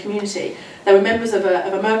standing in the community. They were members of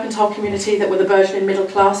a mercantile community that were the burgeoning middle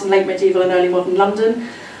class in late medieval and early modern London.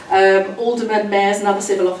 Aldermen, mayors and other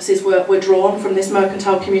civil offices were drawn from this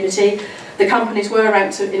mercantile community. The companies were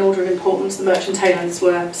ranked in order of importance. The merchant tailors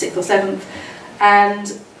were 6th or 7th.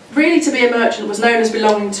 And really, to be a merchant was known as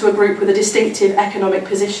belonging to a group with a distinctive economic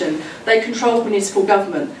position. They controlled municipal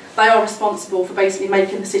government. They are responsible for basically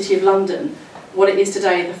making the City of London what it is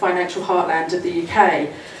today, the financial heartland of the UK.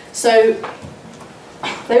 So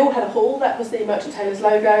they all had a hall. That was the merchant tailors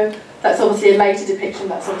logo. That's obviously a later depiction.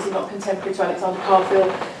 That's obviously not contemporary to Alexander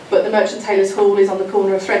Carfield. But the merchant tailors hall is on the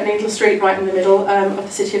corner of Threadneedle Street, right in the middle of the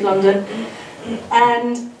City of London.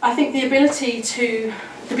 And I think the ability to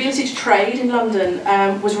trade in London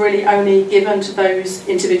was really only given to those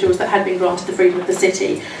individuals that had been granted the freedom of the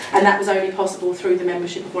city, and that was only possible through the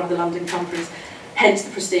membership of one of the London companies, hence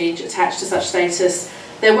the prestige attached to such status.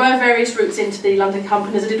 There were various routes into the London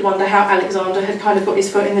companies. I did wonder how Alexander had kind of got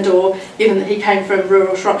his foot in the door, given that he came from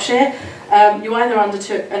rural Shropshire. You either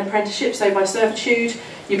undertook an apprenticeship, so by servitude,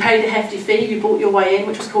 you paid a hefty fee, you bought your way in,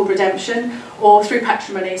 which was called redemption, or through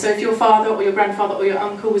patrimony. So if your father or your grandfather or your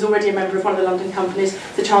uncle was already a member of one of the London companies,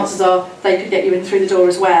 the chances are they could get you in through the door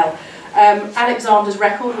as well. Alexander's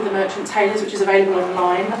record with the merchant tailors, which is available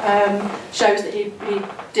online, shows that he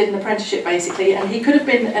did an apprenticeship basically, and he could have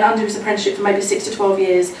been under his apprenticeship for maybe 6 to 12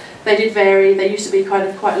 years. They did vary. They used to be kind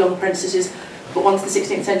of quite long apprentices, but once the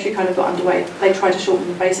 16th century kind of got underway, they tried to shorten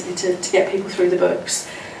them basically to get people through the books.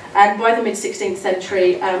 And by the mid-16th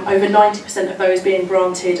century, over 90% of those being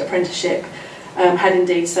granted apprenticeship had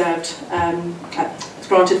indeed served,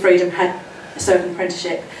 granted freedom, had served an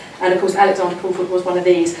apprenticeship. And of course Alexander Crawford was one of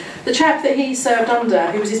these. The chap that he served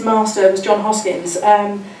under, who was his master, was John Hoskins.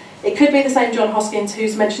 It could be the same John Hoskins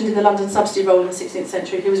who's mentioned in the London subsidy roll in the 16th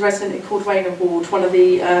century, who was resident in Cordwainer Ward, one of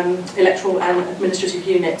the electoral and administrative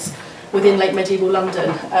units within late medieval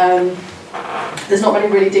London. There's not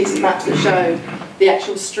many really decent maps that show the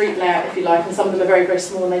actual street layout, if you like, and some of them are very, very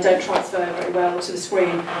small and they don't transfer very well to the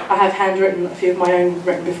screen. I have handwritten a few of my own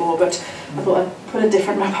written before, but I thought I'd put a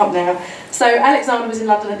different map up now. So Alexander was in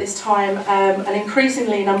London at this time. An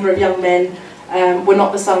increasingly number of young men were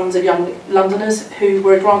not the sons of young Londoners who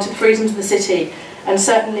were granted freedom to the city, and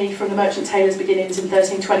certainly from the merchant tailors' beginnings in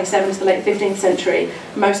 1327 to the late 15th century,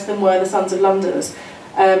 most of them were the sons of Londoners.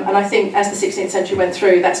 And I think as the 16th century went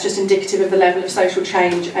through, that's just indicative of the level of social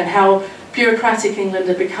change and how bureaucratic England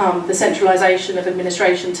had become, the centralisation of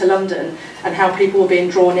administration to London, and how people were being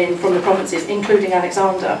drawn in from the provinces, including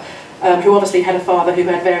Alexander, who obviously had a father who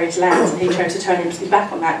had various lands, and he chose to turn his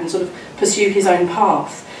back on that and sort of pursue his own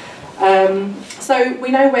path. So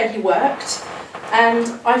we know where he worked, and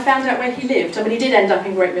I found out where he lived. I mean, he did end up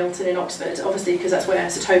in Great Milton in Oxford, obviously, because that's where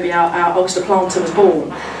Sir Toby, our Ulster planter, was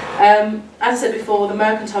born. As I said before, the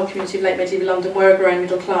mercantile community of late medieval London were a growing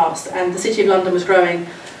middle class, and the City of London was growing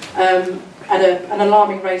at an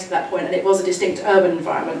alarming rate at that point, and it was a distinct urban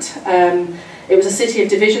environment. It was a city of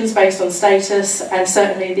divisions based on status, and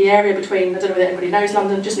certainly the area between, I don't know whether anybody knows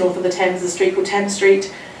London, just north of the Thames, there's a street called Thames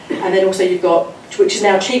Street, and then also you've got, which is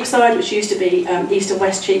now Cheapside, which used to be East and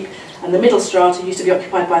West Cheap, and the middle strata used to be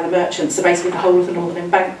occupied by the merchants, so basically the whole of the northern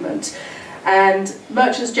embankment. And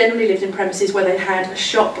merchants generally lived in premises where they had a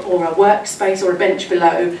shop or a workspace or a bench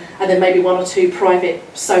below, and then maybe one or two private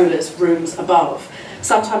solars rooms above.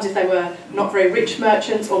 Sometimes if they were not very rich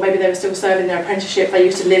merchants, or maybe they were still serving their apprenticeship, they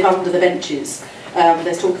used to live under the benches.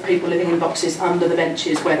 There's talk of people living in boxes under the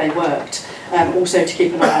benches where they worked, also to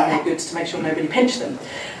keep an eye on their goods to make sure nobody pinched them.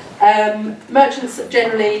 Merchants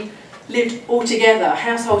generally lived all together.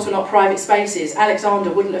 Households were not private spaces.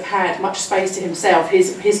 Alexander wouldn't have had much space to himself.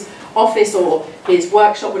 His office or his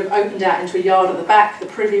workshop would have opened out into a yard at the back. The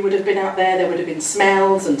privy would have been out there. There would have been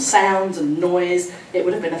smells and sounds and noise. It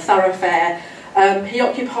would have been a thoroughfare. He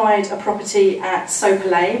occupied a property at Soper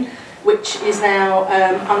Lane, which is now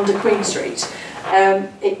under Queen Street.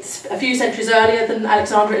 It's a few centuries earlier than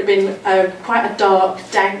Alexander. It had been quite a dark,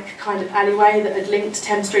 dank kind of alleyway that had linked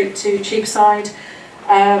Thames Street to Cheapside.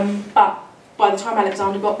 But by the time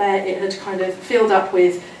Alexander got there, it had kind of filled up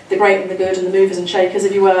with the great and the good and the movers and shakers,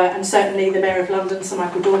 if you were, and certainly the Mayor of London, Sir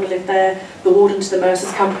Michael Dormer, lived there, the Warden to the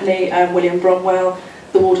Mercers' Company, William Bromwell,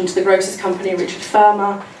 the Warden to the Grocers' Company, Richard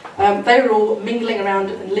Firmer. They were all mingling around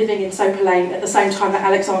and living in Soper Lane at the same time that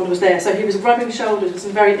Alexander was there, so he was rubbing shoulders with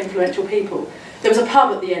some very influential people. There was a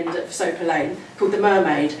pub at the end of Soper Lane called the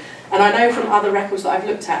Mermaid, and I know from other records that I've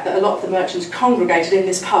looked at that a lot of the merchants congregated in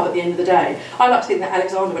this pub at the end of the day. I like to think that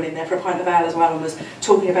Alexander went in there for a pint of ale as well and was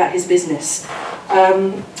talking about his business.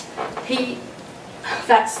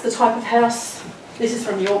 That's the type of house, this is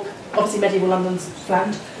from York, obviously medieval London's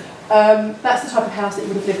land. That's the type of house that you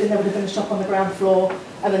would have lived in. There would have been a shop on the ground floor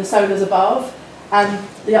and then solars above, and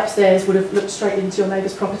the upstairs would have looked straight into your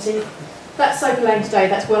neighbour's property. That's Soper Lane today,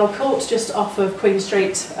 that's Well Court, just off of Queen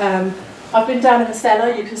Street. I've been down in the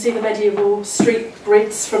cellar, you can see the medieval street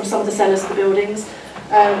grids from some of the cellars of the buildings.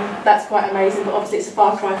 That's quite amazing, but obviously it's a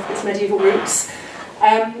far cry from its medieval roots.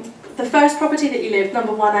 The first property that he lived,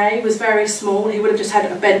 number 1A, was very small. He would have just had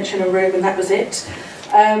a bench and a room and that was it.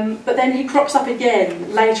 But then he crops up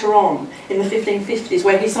again later on in the 1550s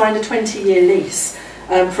where he signed a 20-year lease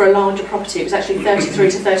for a larger property. It was actually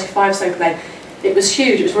 33 to 35 Soper Lane. It was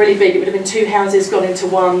huge, it was really big. It would have been two houses gone into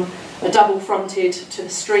one, a double fronted to the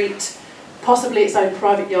street, possibly its own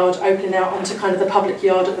private yard opening out onto kind of the public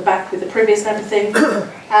yard at the back with the privies and everything,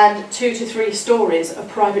 and 2 to 3 stories of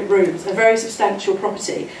private rooms, a very substantial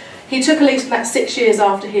property. He took a lease on that 6 years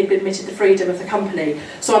after he had been admitted the freedom of the company,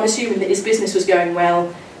 so I'm assuming that his business was going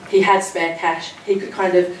well, he had spare cash, he could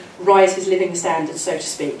kind of rise his living standards, so to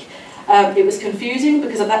speak. It was confusing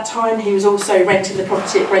because at that time he was also renting the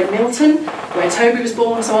property at Great Milton, where Toby was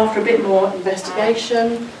born, so after a bit more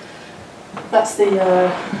investigation, that's the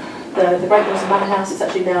Great Milton Manor House. It's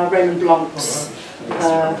actually now Raymond Blanc's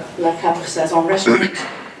La Cave Saison restaurant.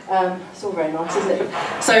 It's all very nice, isn't it?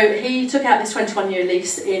 So he took out this 21-year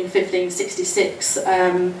lease in 1566,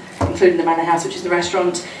 including the manor house, which is the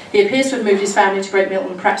restaurant. He appears to have moved his family to Great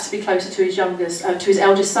Milton, perhaps to be closer to his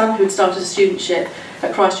eldest son, who had started a studentship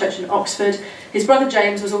at Christ Church in Oxford. His brother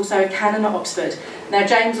James was also a canon at Oxford. Now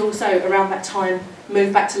James also, around that time,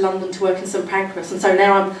 moved back to London to work in St Pancras, and so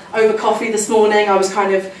now I'm over coffee this morning. I was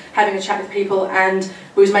kind of having a chat with people, and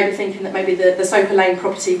we was maybe thinking that maybe the Soper Lane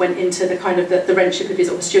property went into the kind of the rentship of his,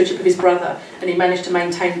 or the stewardship of his brother, and he managed to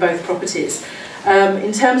maintain both properties.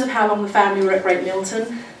 In terms of how long the family were at Great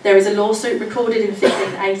Milton, there is a lawsuit recorded in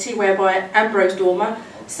 1580 whereby Ambrose Dormer,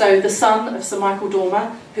 so the son of Sir Michael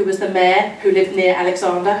Dormer, who was the mayor who lived near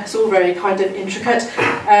Alexander, it's all very kind of intricate,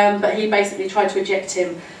 but he basically tried to eject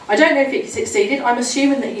him. I don't know if he succeeded. I'm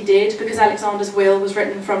assuming that he did because Alexander's will was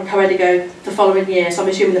written from Coedigo the following year, so I'm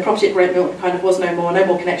assuming the property at Great Milton kind of was no more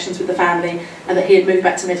connections with the family, and that he had moved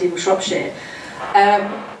back to medieval Shropshire.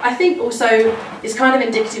 I think also it's kind of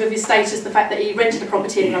indicative of his status, the fact that he rented a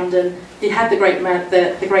property in London, he had the Great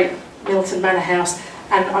Milton Manor House,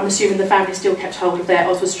 and I'm assuming the family still kept hold of their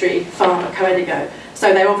Oswestry farm at Coedigo.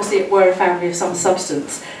 So they obviously were a family of some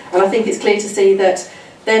substance. And I think it's clear to see that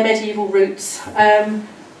their medieval roots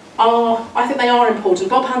I think they are important.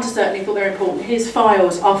 Bob Hunter certainly thought they're important. His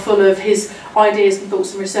files are full of his ideas and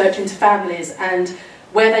thoughts and research into families and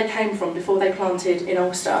where they came from before they planted in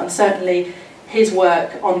Ulster. And certainly his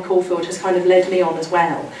work on Caulfield has kind of led me on as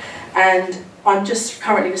well. And I'm just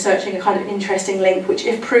currently researching a kind of interesting link which,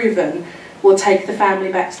 if proven, will take the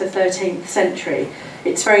family back to the 13th century.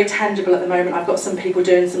 It's very tangible at the moment. I've got some people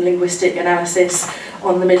doing some linguistic analysis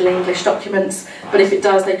on the Middle English documents, but if it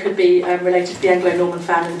does, they could be related to the Anglo-Norman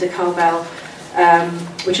family, de Carvel,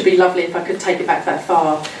 which would be lovely if I could take it back that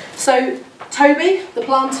far. So Toby, the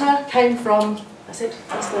planter, came from, that's it,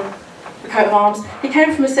 that's the coat of arms. He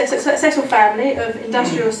came from a settled family of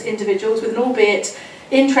industrious individuals with an albeit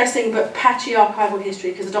interesting but patchy archival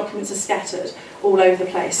history because the documents are scattered all over the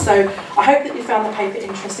place. So I hope that you found the paper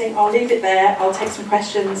interesting. I'll leave it there, I'll take some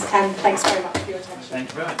questions, and thanks very much for your attention. Thank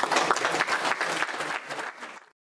you very much.